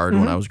baseball card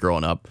when I was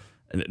growing up,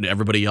 and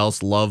everybody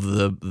else loved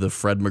the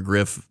Fred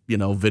McGriff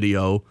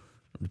video,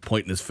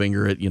 pointing his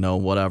finger at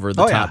whatever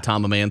the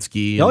Tom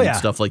Amansky and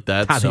stuff like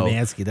that. Tommy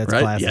Mansky, that's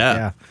right? classic.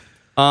 Yeah.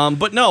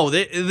 But no,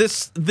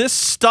 this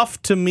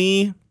stuff to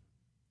me,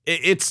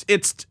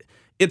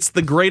 it's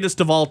the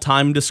greatest of all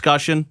time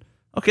discussion.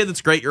 Okay,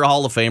 that's great. You're a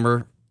Hall of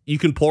Famer. You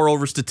can pore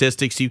over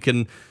statistics.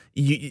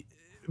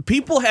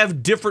 People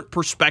have different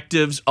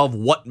perspectives of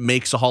what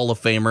makes a Hall of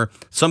Famer.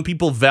 Some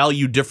people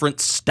value different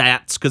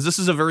stats because this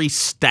is a very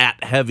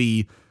stat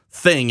heavy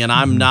thing, and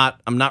I'm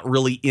not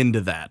really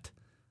into that.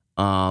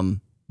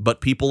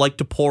 But people like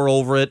to pore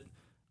over it.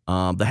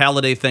 The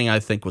Halladay thing, I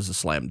think, was a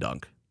slam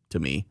dunk to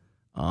me,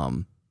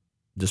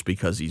 just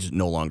because he's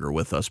no longer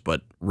with us.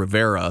 But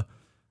Rivera,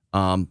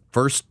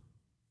 first,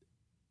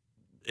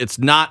 it's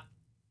not,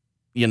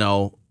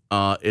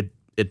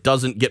 it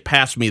doesn't get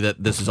past me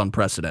that this is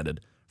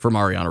unprecedented for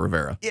Mariano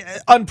Rivera. Yeah,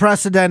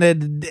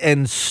 unprecedented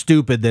and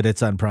stupid that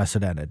it's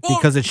unprecedented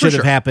because it should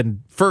have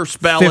happened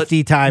first ballot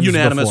 50 times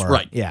unanimous, before.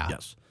 right? Yeah.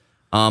 Yes.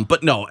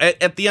 But no,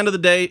 at the end of the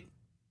day,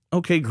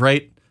 okay,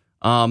 great.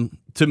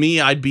 To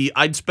me,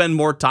 I'd spend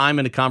more time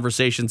in a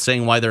conversation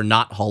saying why they're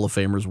not Hall of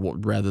Famers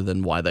rather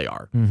than why they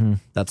are. Mm-hmm.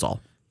 That's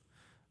all.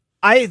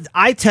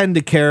 I tend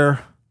to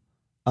care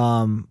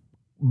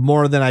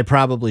more than I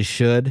probably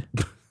should,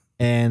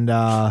 and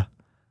I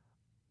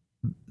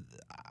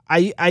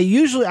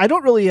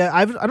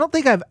don't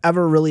think I've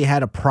ever really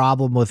had a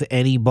problem with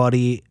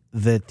anybody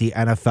that the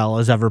NFL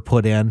has ever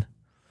put in.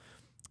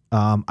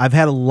 I've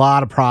had a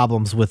lot of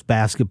problems with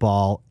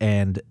basketball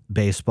and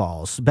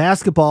baseballs.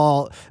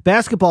 Basketball's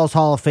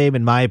Hall of Fame,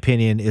 in my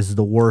opinion, is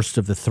the worst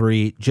of the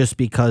three, just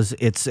because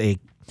it's a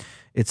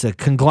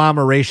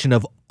conglomeration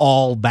of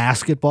all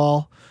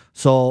basketball.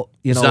 So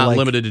it's not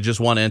limited to just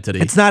one entity.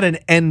 It's not an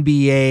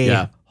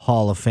NBA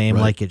Hall of Fame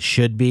like it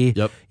should be.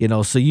 Yep.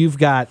 So you've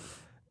got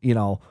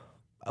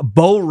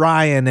Bo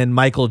Ryan and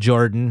Michael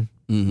Jordan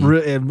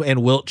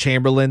and Wilt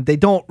Chamberlain. They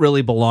don't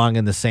really belong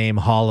in the same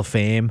Hall of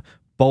Fame.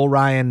 Bo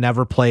Ryan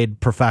never played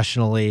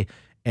professionally,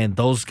 and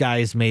those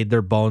guys made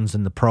their bones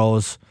in the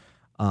pros.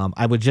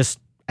 I just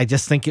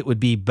think it would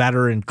be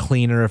better and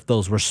cleaner if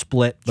those were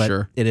split, but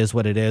It is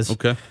what it is.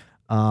 Okay.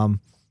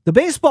 The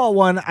baseball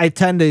one, I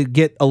tend to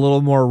get a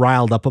little more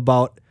riled up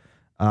about.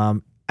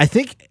 I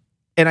think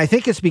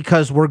it's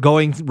because we're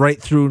going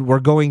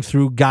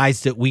through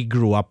guys that we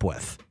grew up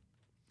with.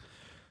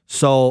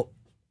 So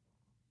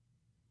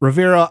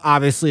Rivera,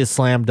 obviously a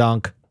slam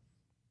dunk.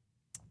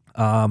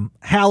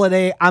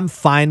 Halladay, I'm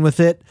fine with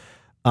it.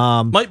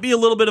 Might be a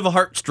little bit of a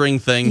heartstring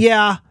thing.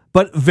 Yeah,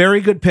 but very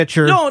good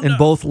pitcher in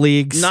both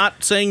leagues.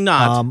 Not saying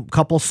not.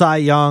 Couple Cy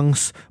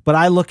Youngs, but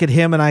I look at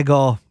him and I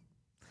go,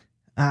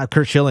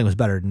 Curt Schilling was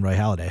better than Roy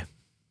Halladay.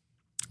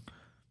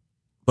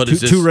 But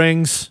two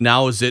rings.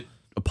 Now is it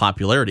a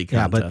popularity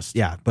contest?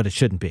 But it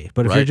shouldn't be.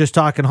 But if you're just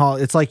talking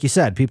it's like you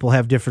said, people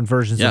have different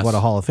versions of what a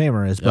Hall of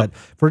Famer is. Yep. But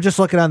if we're just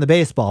looking on the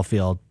baseball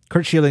field,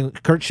 Curt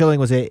Schilling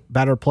was a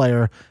better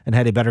player and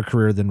had a better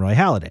career than Roy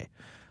Halladay.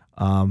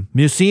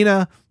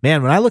 Mussina,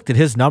 man, when I looked at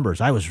his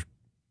numbers, I was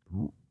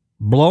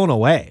blown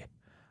away.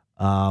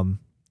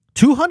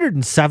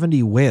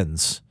 270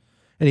 wins,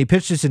 and he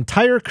pitched his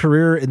entire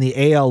career in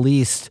the AL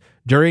East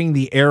during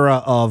the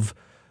era of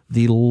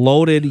the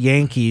loaded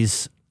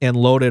Yankees and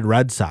loaded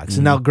Red Sox.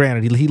 And now,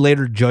 granted, he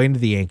later joined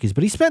the Yankees,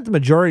 but he spent the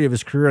majority of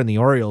his career in the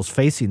Orioles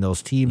facing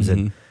those teams.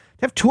 And to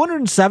have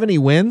 270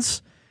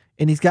 wins,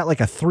 and he's got like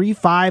a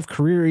 3.5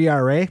 career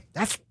ERA,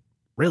 that's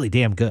really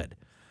damn good.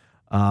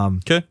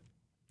 Okay.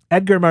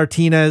 Edgar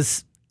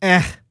Martinez,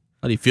 How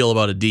do you feel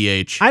about a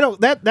DH?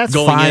 That's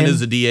going fine. in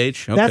as a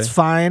DH? Okay. That's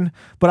fine.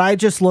 But I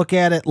just look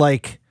at it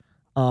like,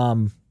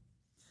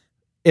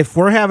 if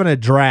we're having a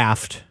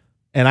draft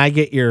and I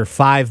get your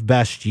 5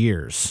 best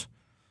years,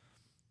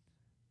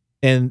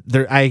 and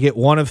I get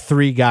one of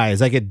 3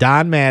 guys. I get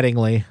Don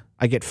Mattingly,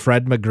 I get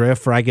Fred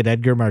McGriff, or I get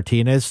Edgar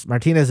Martinez.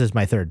 Martinez is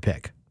my 3rd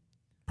pick.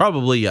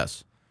 Probably,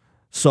 yes.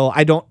 So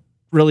I don't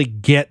really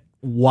get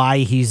why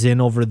he's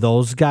in over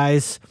those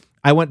guys.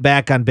 I went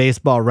back on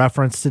Baseball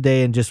Reference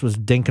today and just was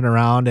dinking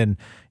around, and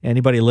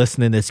anybody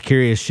listening that's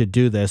curious should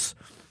do this.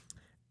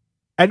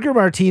 Edgar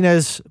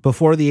Martinez,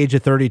 before the age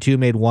of 32,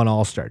 made 1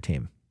 All-Star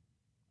team.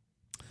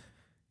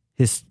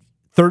 His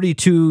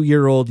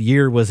 32-year-old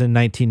year was in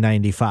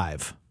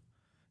 1995,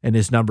 and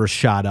his numbers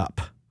shot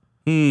up.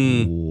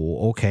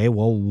 Okay,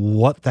 well,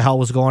 what the hell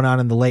was going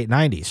on in the late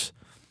 90s?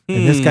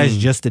 And this guy's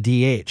just a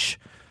DH,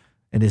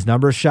 and his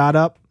numbers shot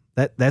up.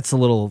 That's a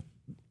little,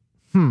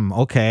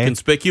 okay.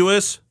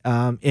 Conspicuous.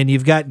 And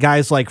you've got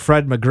guys like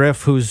Fred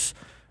McGriff, whose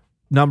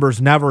numbers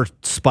never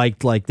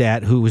spiked like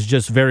that, who was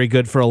just very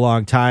good for a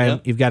long time. Yeah.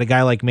 You've got a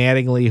guy like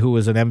Mattingly, who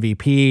was an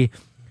MVP,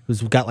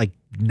 who's got like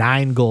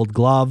 9 Gold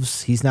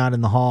Gloves. He's not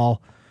in the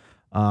Hall.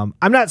 I'm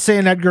not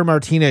saying Edgar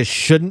Martinez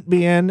shouldn't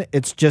be in.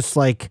 It's just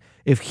like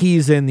if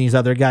he's in, these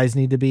other guys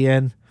need to be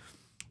in.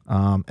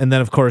 And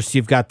then, of course,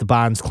 you've got the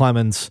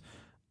Bonds-Clemens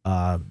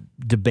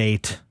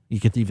debate. You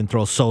could even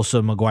throw Sosa,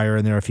 McGuire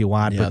in there if you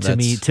want. Yeah, but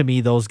to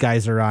me, those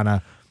guys are on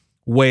a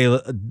way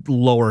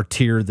lower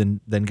tier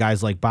than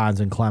guys like Bonds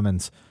and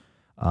Clemens.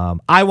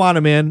 I want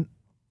him in.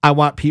 I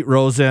want Pete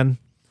Rose in.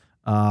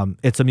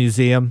 It's a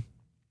museum.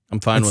 I'm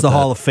fine with It's that. the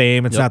Hall of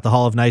Fame. It's not the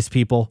Hall of Nice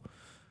People.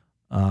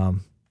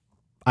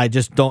 I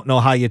just don't know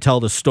how you tell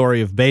the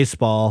story of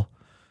baseball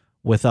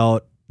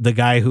without the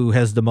guy who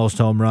has the most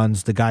home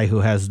runs, the guy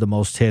who has the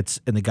most hits,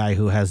 and the guy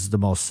who has the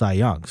most Cy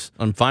Youngs.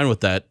 I'm fine with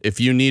that. If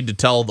you need to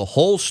tell the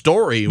whole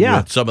story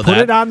with some of put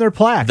that, it on their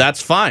plaque.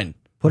 that's fine.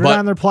 Put it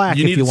on their plaque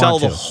You if need you to tell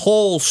want the to.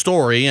 whole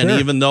story, and Sure.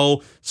 even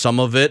though some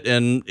of it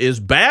is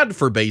bad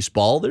for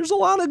baseball, there's a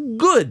lot of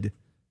good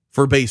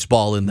for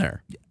baseball in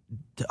there.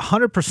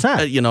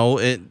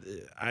 100%.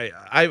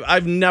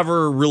 I've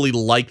never really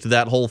liked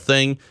that whole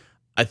thing.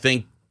 I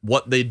think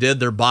what they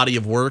did, their body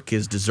of work,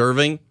 is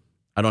deserving.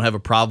 I don't have a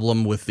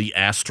problem with the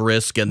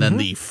asterisk and then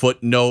the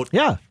footnote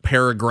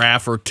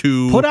paragraph or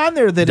two. Put on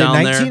there that in down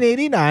there.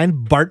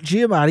 1989, Bart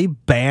Giamatti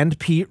banned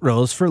Pete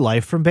Rose for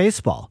life from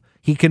baseball.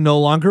 He can no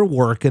longer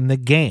work in the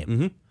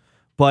game.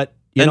 But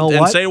you know what?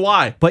 And say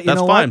why. But you That's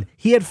know fine. what?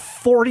 He had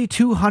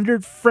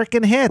 4,200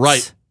 frickin' hits.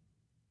 Right.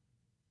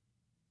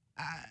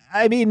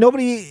 I mean,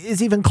 nobody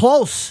is even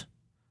close.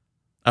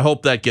 I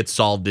hope that gets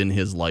solved in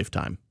his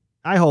lifetime.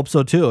 I hope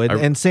so too.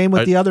 And same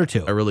with the other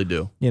two. I really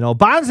do.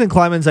 Bonds and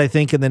Clemens, I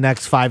think in the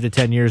next 5 to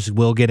 10 years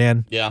will get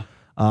in. Yeah.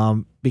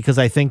 Because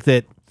I think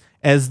that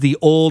as the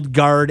old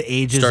guard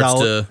ages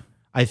out,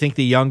 I think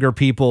the younger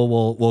people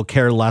will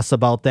care less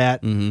about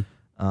that.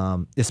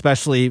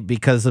 Especially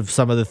because of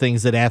some of the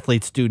things that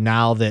athletes do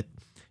now that,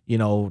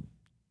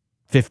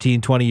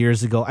 15, 20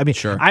 years ago. I mean,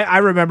 Sure. I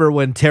remember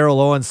when Terrell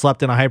Owens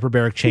slept in a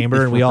hyperbaric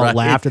chamber and we all Right.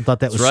 laughed and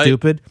thought that was That's right.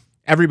 stupid.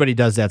 Everybody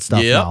does that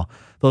stuff Yep. now.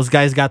 Those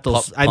guys got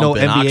those. I know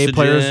Pumping NBA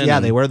players. oxygen Yeah,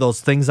 and- they wear those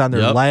things on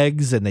their Yep.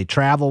 legs and they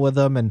travel with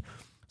them. And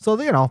so,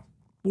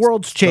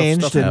 world's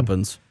changed. Stuff and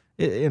happens.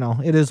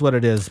 it is what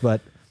it is.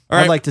 But All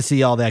I'd right. like to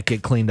see all that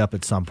get cleaned up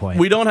at some point.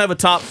 We don't have a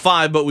top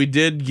 5, but we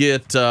did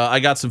get. I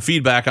got some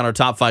feedback on our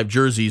top 5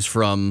 jerseys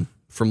from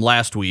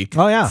last week.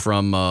 Oh, yeah.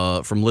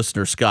 from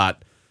listener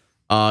Scott.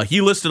 He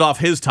listed off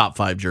his top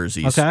 5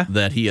 jerseys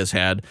that he has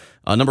had.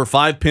 Number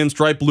 5,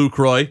 pinstripe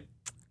Lucroy,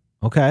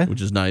 Okay. which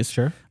is nice.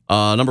 Sure.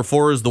 Number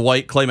 4 is the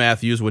white Clay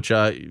Matthews, which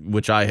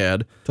I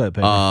had. Toilet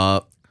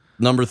paper.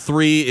 Number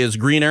 3 is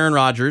green Aaron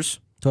Rodgers.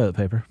 Toilet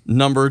paper.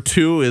 Number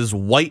 2 is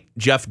white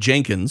Jeff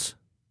Jenkins.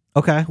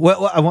 Okay.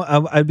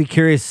 Well, I'd be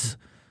curious.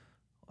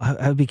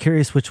 I'd be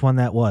curious which one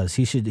that was.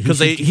 He should Because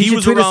he he should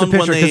was tweet us a around when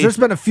picture they- because there's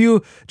been a few.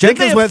 Didn't they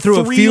Jenkins have went through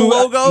a 3 few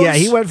logos? Yeah,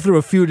 he went through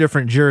a few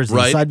different jerseys.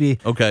 Right. So I'd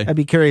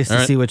be curious to All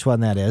right. see which one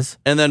that is.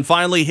 And then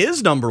finally,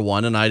 his number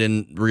 1, and I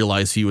didn't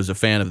realize he was a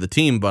fan of the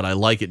team, but I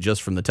like it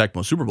just from the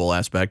Tecmo Super Bowl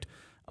aspect,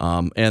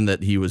 and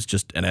that he was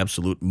just an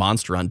absolute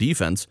monster on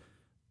defense.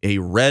 A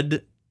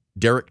red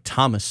Derek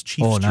Thomas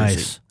Chiefs Oh,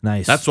 jersey.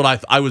 nice. That's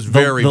what I was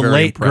very, the very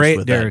late, impressed great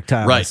with Derek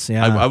that. Thomas, Right.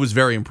 yeah. I was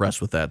very impressed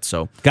with that.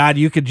 So God,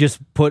 you could just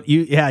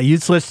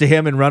you'd switch to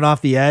him and run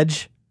off the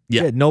edge.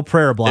 Yeah. You had no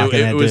prayer blocking.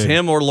 it that was dude.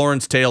 him or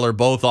Lawrence Taylor,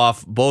 both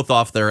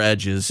off their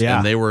edges, Yeah.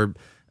 and they were.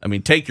 I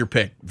mean, take your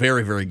pick.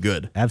 Very, very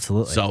good.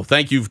 Absolutely. So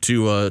thank you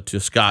to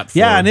Scott. For,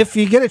 Yeah, and if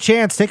you get a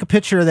chance, take a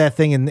picture of that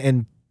thing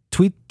and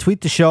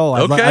tweet the show.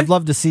 Okay. I'd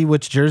love to see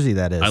which jersey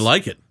that is. I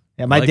like it.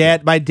 Yeah, I like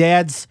it. my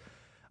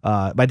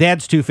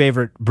dad's 2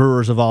 favorite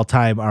Brewers of all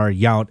time are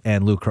Yount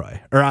and Lucroy,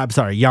 or I'm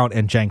sorry, Yount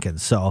and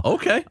Jenkins. So,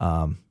 Okay.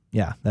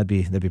 yeah, that'd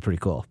be pretty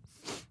cool.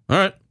 All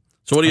right.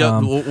 So what do you?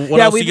 What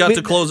Yeah, else you got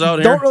to close out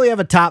here? Don't really have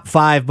a top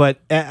 5, but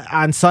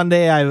on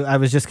Sunday I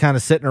was just kind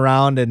of sitting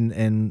around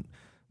and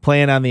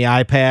playing on the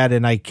iPad,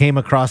 and I came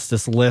across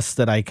this list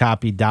that I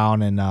copied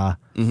down, and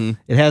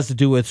it has to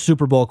do with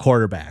Super Bowl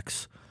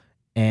quarterbacks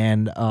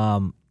and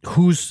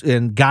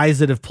guys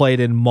that have played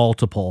in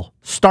multiple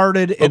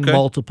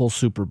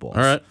Super Bowls.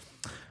 All right.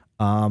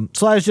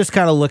 So I was just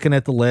kind of looking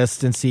at the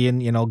list and seeing,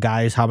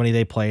 guys, how many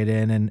they played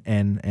in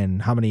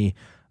and how many,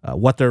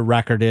 what their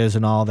record is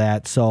and all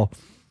that. So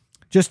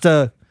just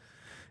to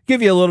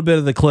give you a little bit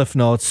of the cliff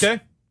notes.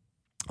 Okay.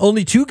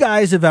 Only 2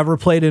 guys have ever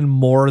played in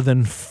more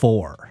than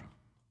 4.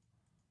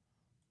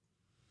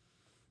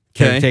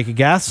 Can Okay. you take a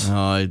guess?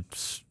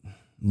 It's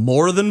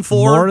more than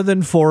 4. More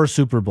than 4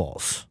 Super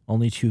Bowls.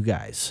 Only 2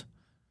 guys.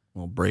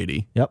 Well,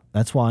 Brady. Yep,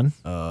 that's one.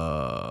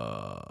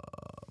 I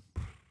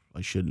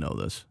should know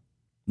this.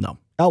 No.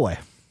 Elway.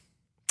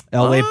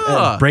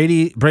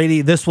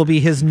 Brady, this will be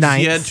his 9th.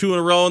 He had 2 in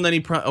a row, and then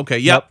he. Okay.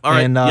 Yep. All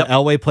right. And yep.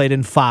 Elway played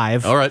in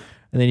 5. All right.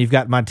 And then you've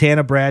got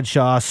Montana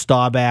Bradshaw,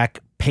 Staubach,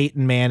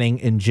 Peyton Manning,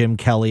 and Jim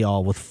Kelly,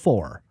 all with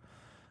 4.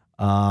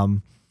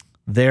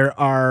 There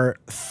are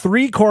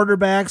 3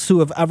 quarterbacks who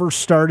have ever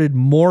started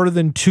more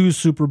than 2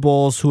 Super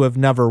Bowls who have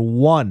never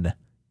won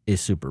a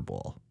Super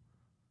Bowl.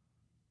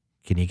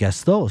 Can you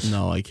guess those?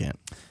 No, I can't.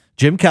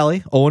 Jim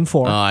Kelly,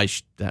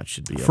 0-4. That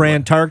should be.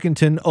 Fran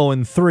Tarkenton,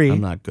 0-3.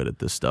 I'm not good at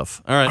this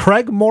stuff. All right.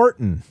 Craig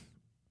Morton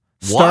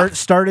What?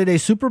 started a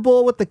Super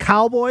Bowl with the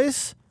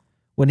Cowboys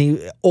when he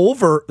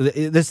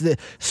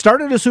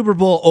started a Super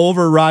Bowl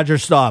over Roger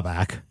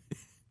Staubach.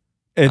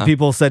 And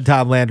people said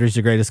Tom Landry's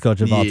the greatest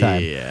coach of all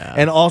time. Yeah.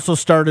 And also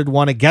started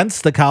one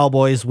against the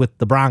Cowboys with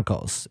the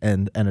Broncos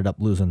and ended up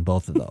losing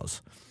both of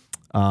those.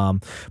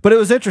 But it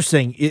was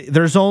interesting.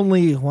 There's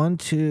only 1,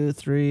 2,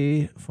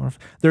 3, 4.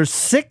 There's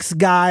 6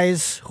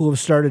 guys who have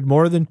started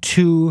more than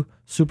 2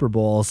 Super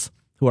Bowls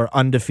who are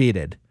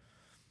undefeated.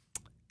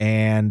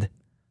 and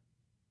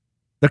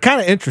they're kind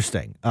of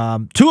interesting.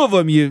 Two of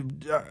them you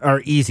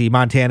are easy,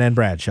 Montana and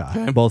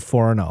Bradshaw, both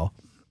 4-0.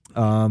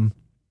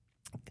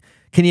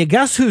 Can you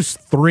guess who's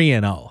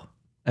 3-0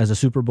 as a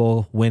Super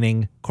Bowl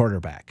winning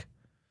quarterback?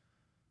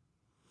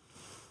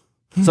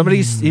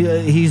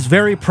 He's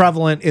very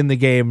prevalent in the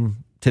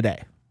game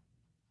today.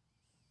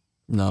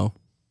 No.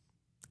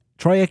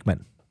 Troy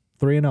Aikman,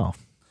 3-0.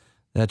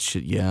 That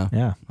shit, yeah.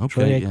 Yeah.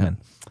 Okay, Troy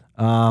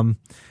Aikman.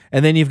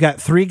 And then you've got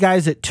three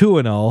guys at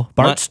 2-0.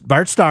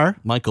 Bart Starr.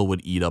 Michael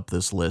would eat up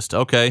this list.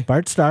 Okay.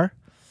 Bart Starr.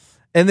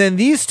 And then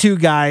these two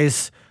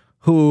guys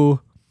who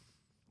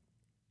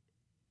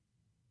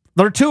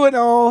they're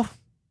 2-0.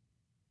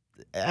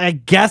 I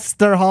guess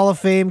they're Hall of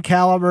Fame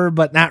caliber,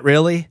 but not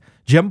really.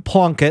 Jim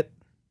Plunkett.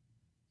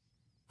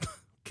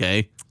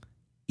 Okay.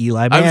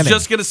 Eli Manning. I was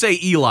just going to say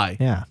Eli.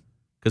 Yeah.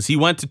 Because he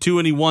went to 2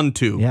 and he won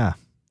 2. Yeah.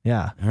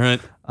 Yeah. All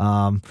right.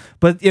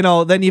 But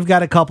then you've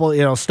got a couple,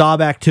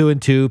 Staubach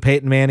 2-2,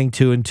 Peyton Manning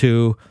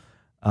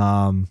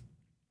 2-2,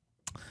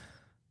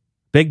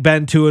 Big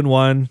Ben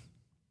 2-1,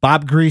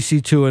 Bob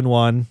Greasy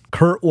 2-1,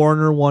 Kurt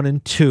Warner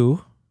 1-2.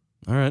 All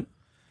right.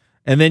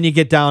 And then you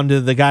get down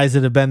to the guys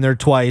that have been there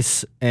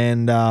twice,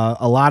 and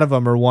a lot of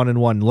them are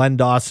 1-1. Len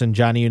Dawson,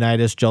 Johnny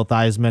Unitas, Joe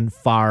Theismann,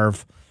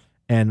 Favre,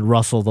 and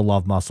Russell the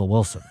Love Muscle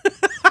Wilson.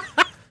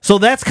 So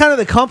that's kind of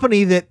the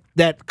company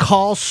that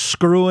calls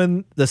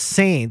screwing the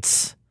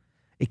Saints.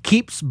 It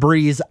keeps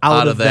Breeze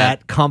out of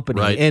that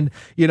company. Right. And,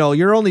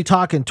 you're only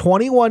talking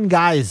 21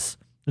 guys.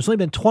 There's only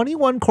been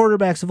 21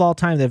 quarterbacks of all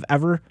time that have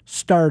ever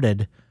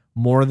started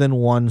more than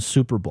one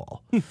Super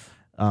Bowl.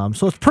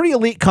 So it's pretty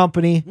elite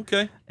company.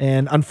 Okay.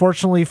 And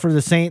unfortunately for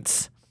the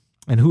Saints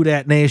and Who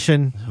Dat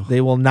Nation, they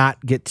will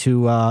not get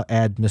to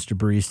add Mr.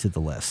 Breeze to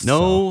the list.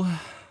 No,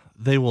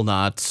 they will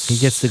not. He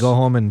gets to go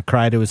home and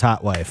cry to his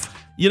hot wife.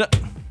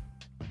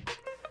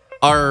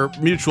 Our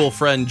mutual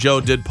friend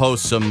Joe did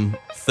post some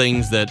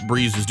things that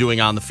Breeze was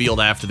doing on the field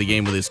after the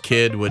game with his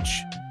kid, which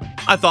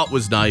I thought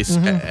was nice.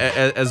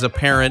 Mm-hmm. As a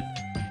parent,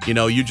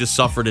 you just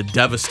suffered a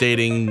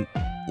devastating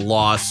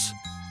loss,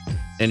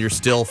 and you're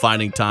still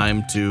finding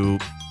time to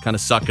kind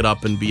of suck it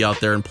up and be out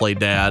there and play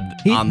dad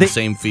the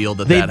same field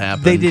that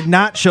happened. They did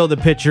not show the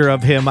picture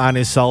of him on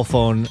his cell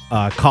phone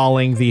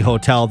calling the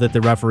hotel that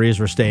the referees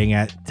were staying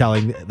at,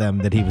 telling them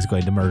that he was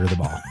going to murder them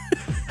all.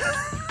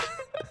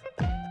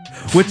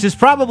 Which is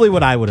probably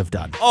what I would have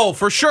done. Oh,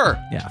 for sure.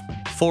 Yeah.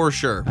 For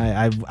sure.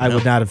 I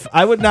would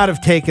not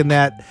have taken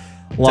that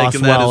loss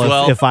Taken that as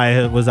well. if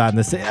I was on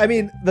the same. I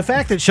mean, the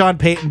fact that Sean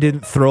Payton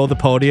didn't throw the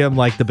podium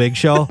like the Big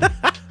Show,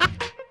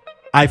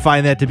 I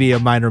find that to be a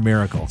minor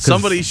miracle.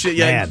 Somebody should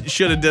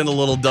have done a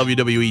little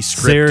WWE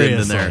script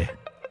in there.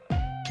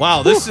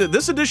 Wow,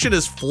 this edition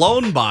has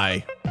flown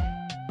by.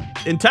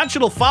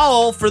 Intentional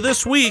foul for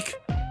this week.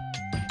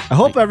 I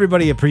hope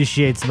everybody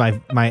appreciates my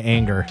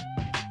anger.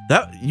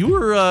 That you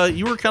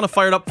were kind of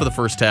fired up for the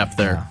first half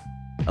there.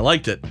 Yeah. I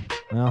liked it.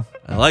 Well,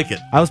 I like it.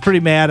 I was pretty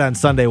mad on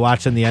Sunday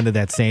watching the end of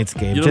that Saints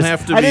game. You don't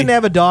have to I didn't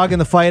have a dog in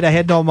the fight. I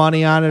had no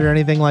money on it or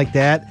anything like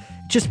that.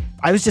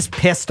 I was just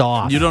pissed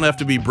off. You don't have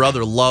to be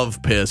brother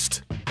love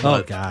pissed.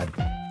 Oh God.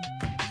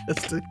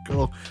 Just to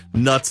go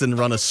nuts and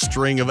run a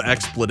string of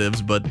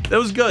expletives, but it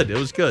was good. It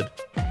was good.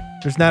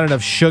 There's not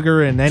enough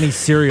sugar in any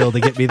cereal to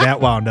get me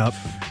that wound up.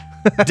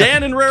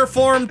 Dan in rare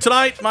form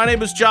tonight. My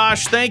name is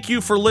Josh. Thank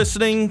you for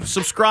listening.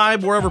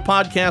 Subscribe wherever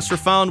podcasts are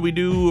found. We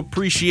do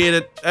appreciate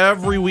it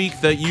every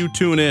week that you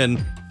tune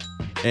in.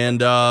 And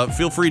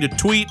feel free to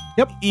tweet,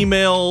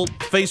 email,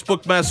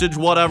 Facebook message,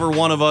 whatever,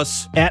 one of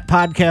us. At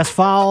Podcast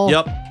Foul.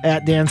 Yep.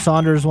 At Dan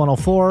Saunders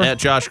 104. At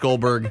Josh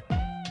Goldberg.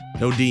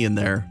 No D in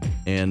there.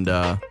 And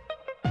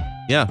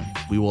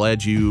we will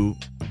add you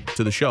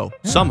to the show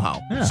somehow,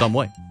 some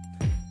way.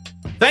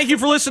 Thank you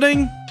for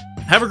listening.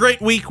 Have a great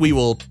week. We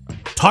will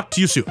talk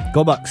to you soon.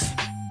 Go Bucks.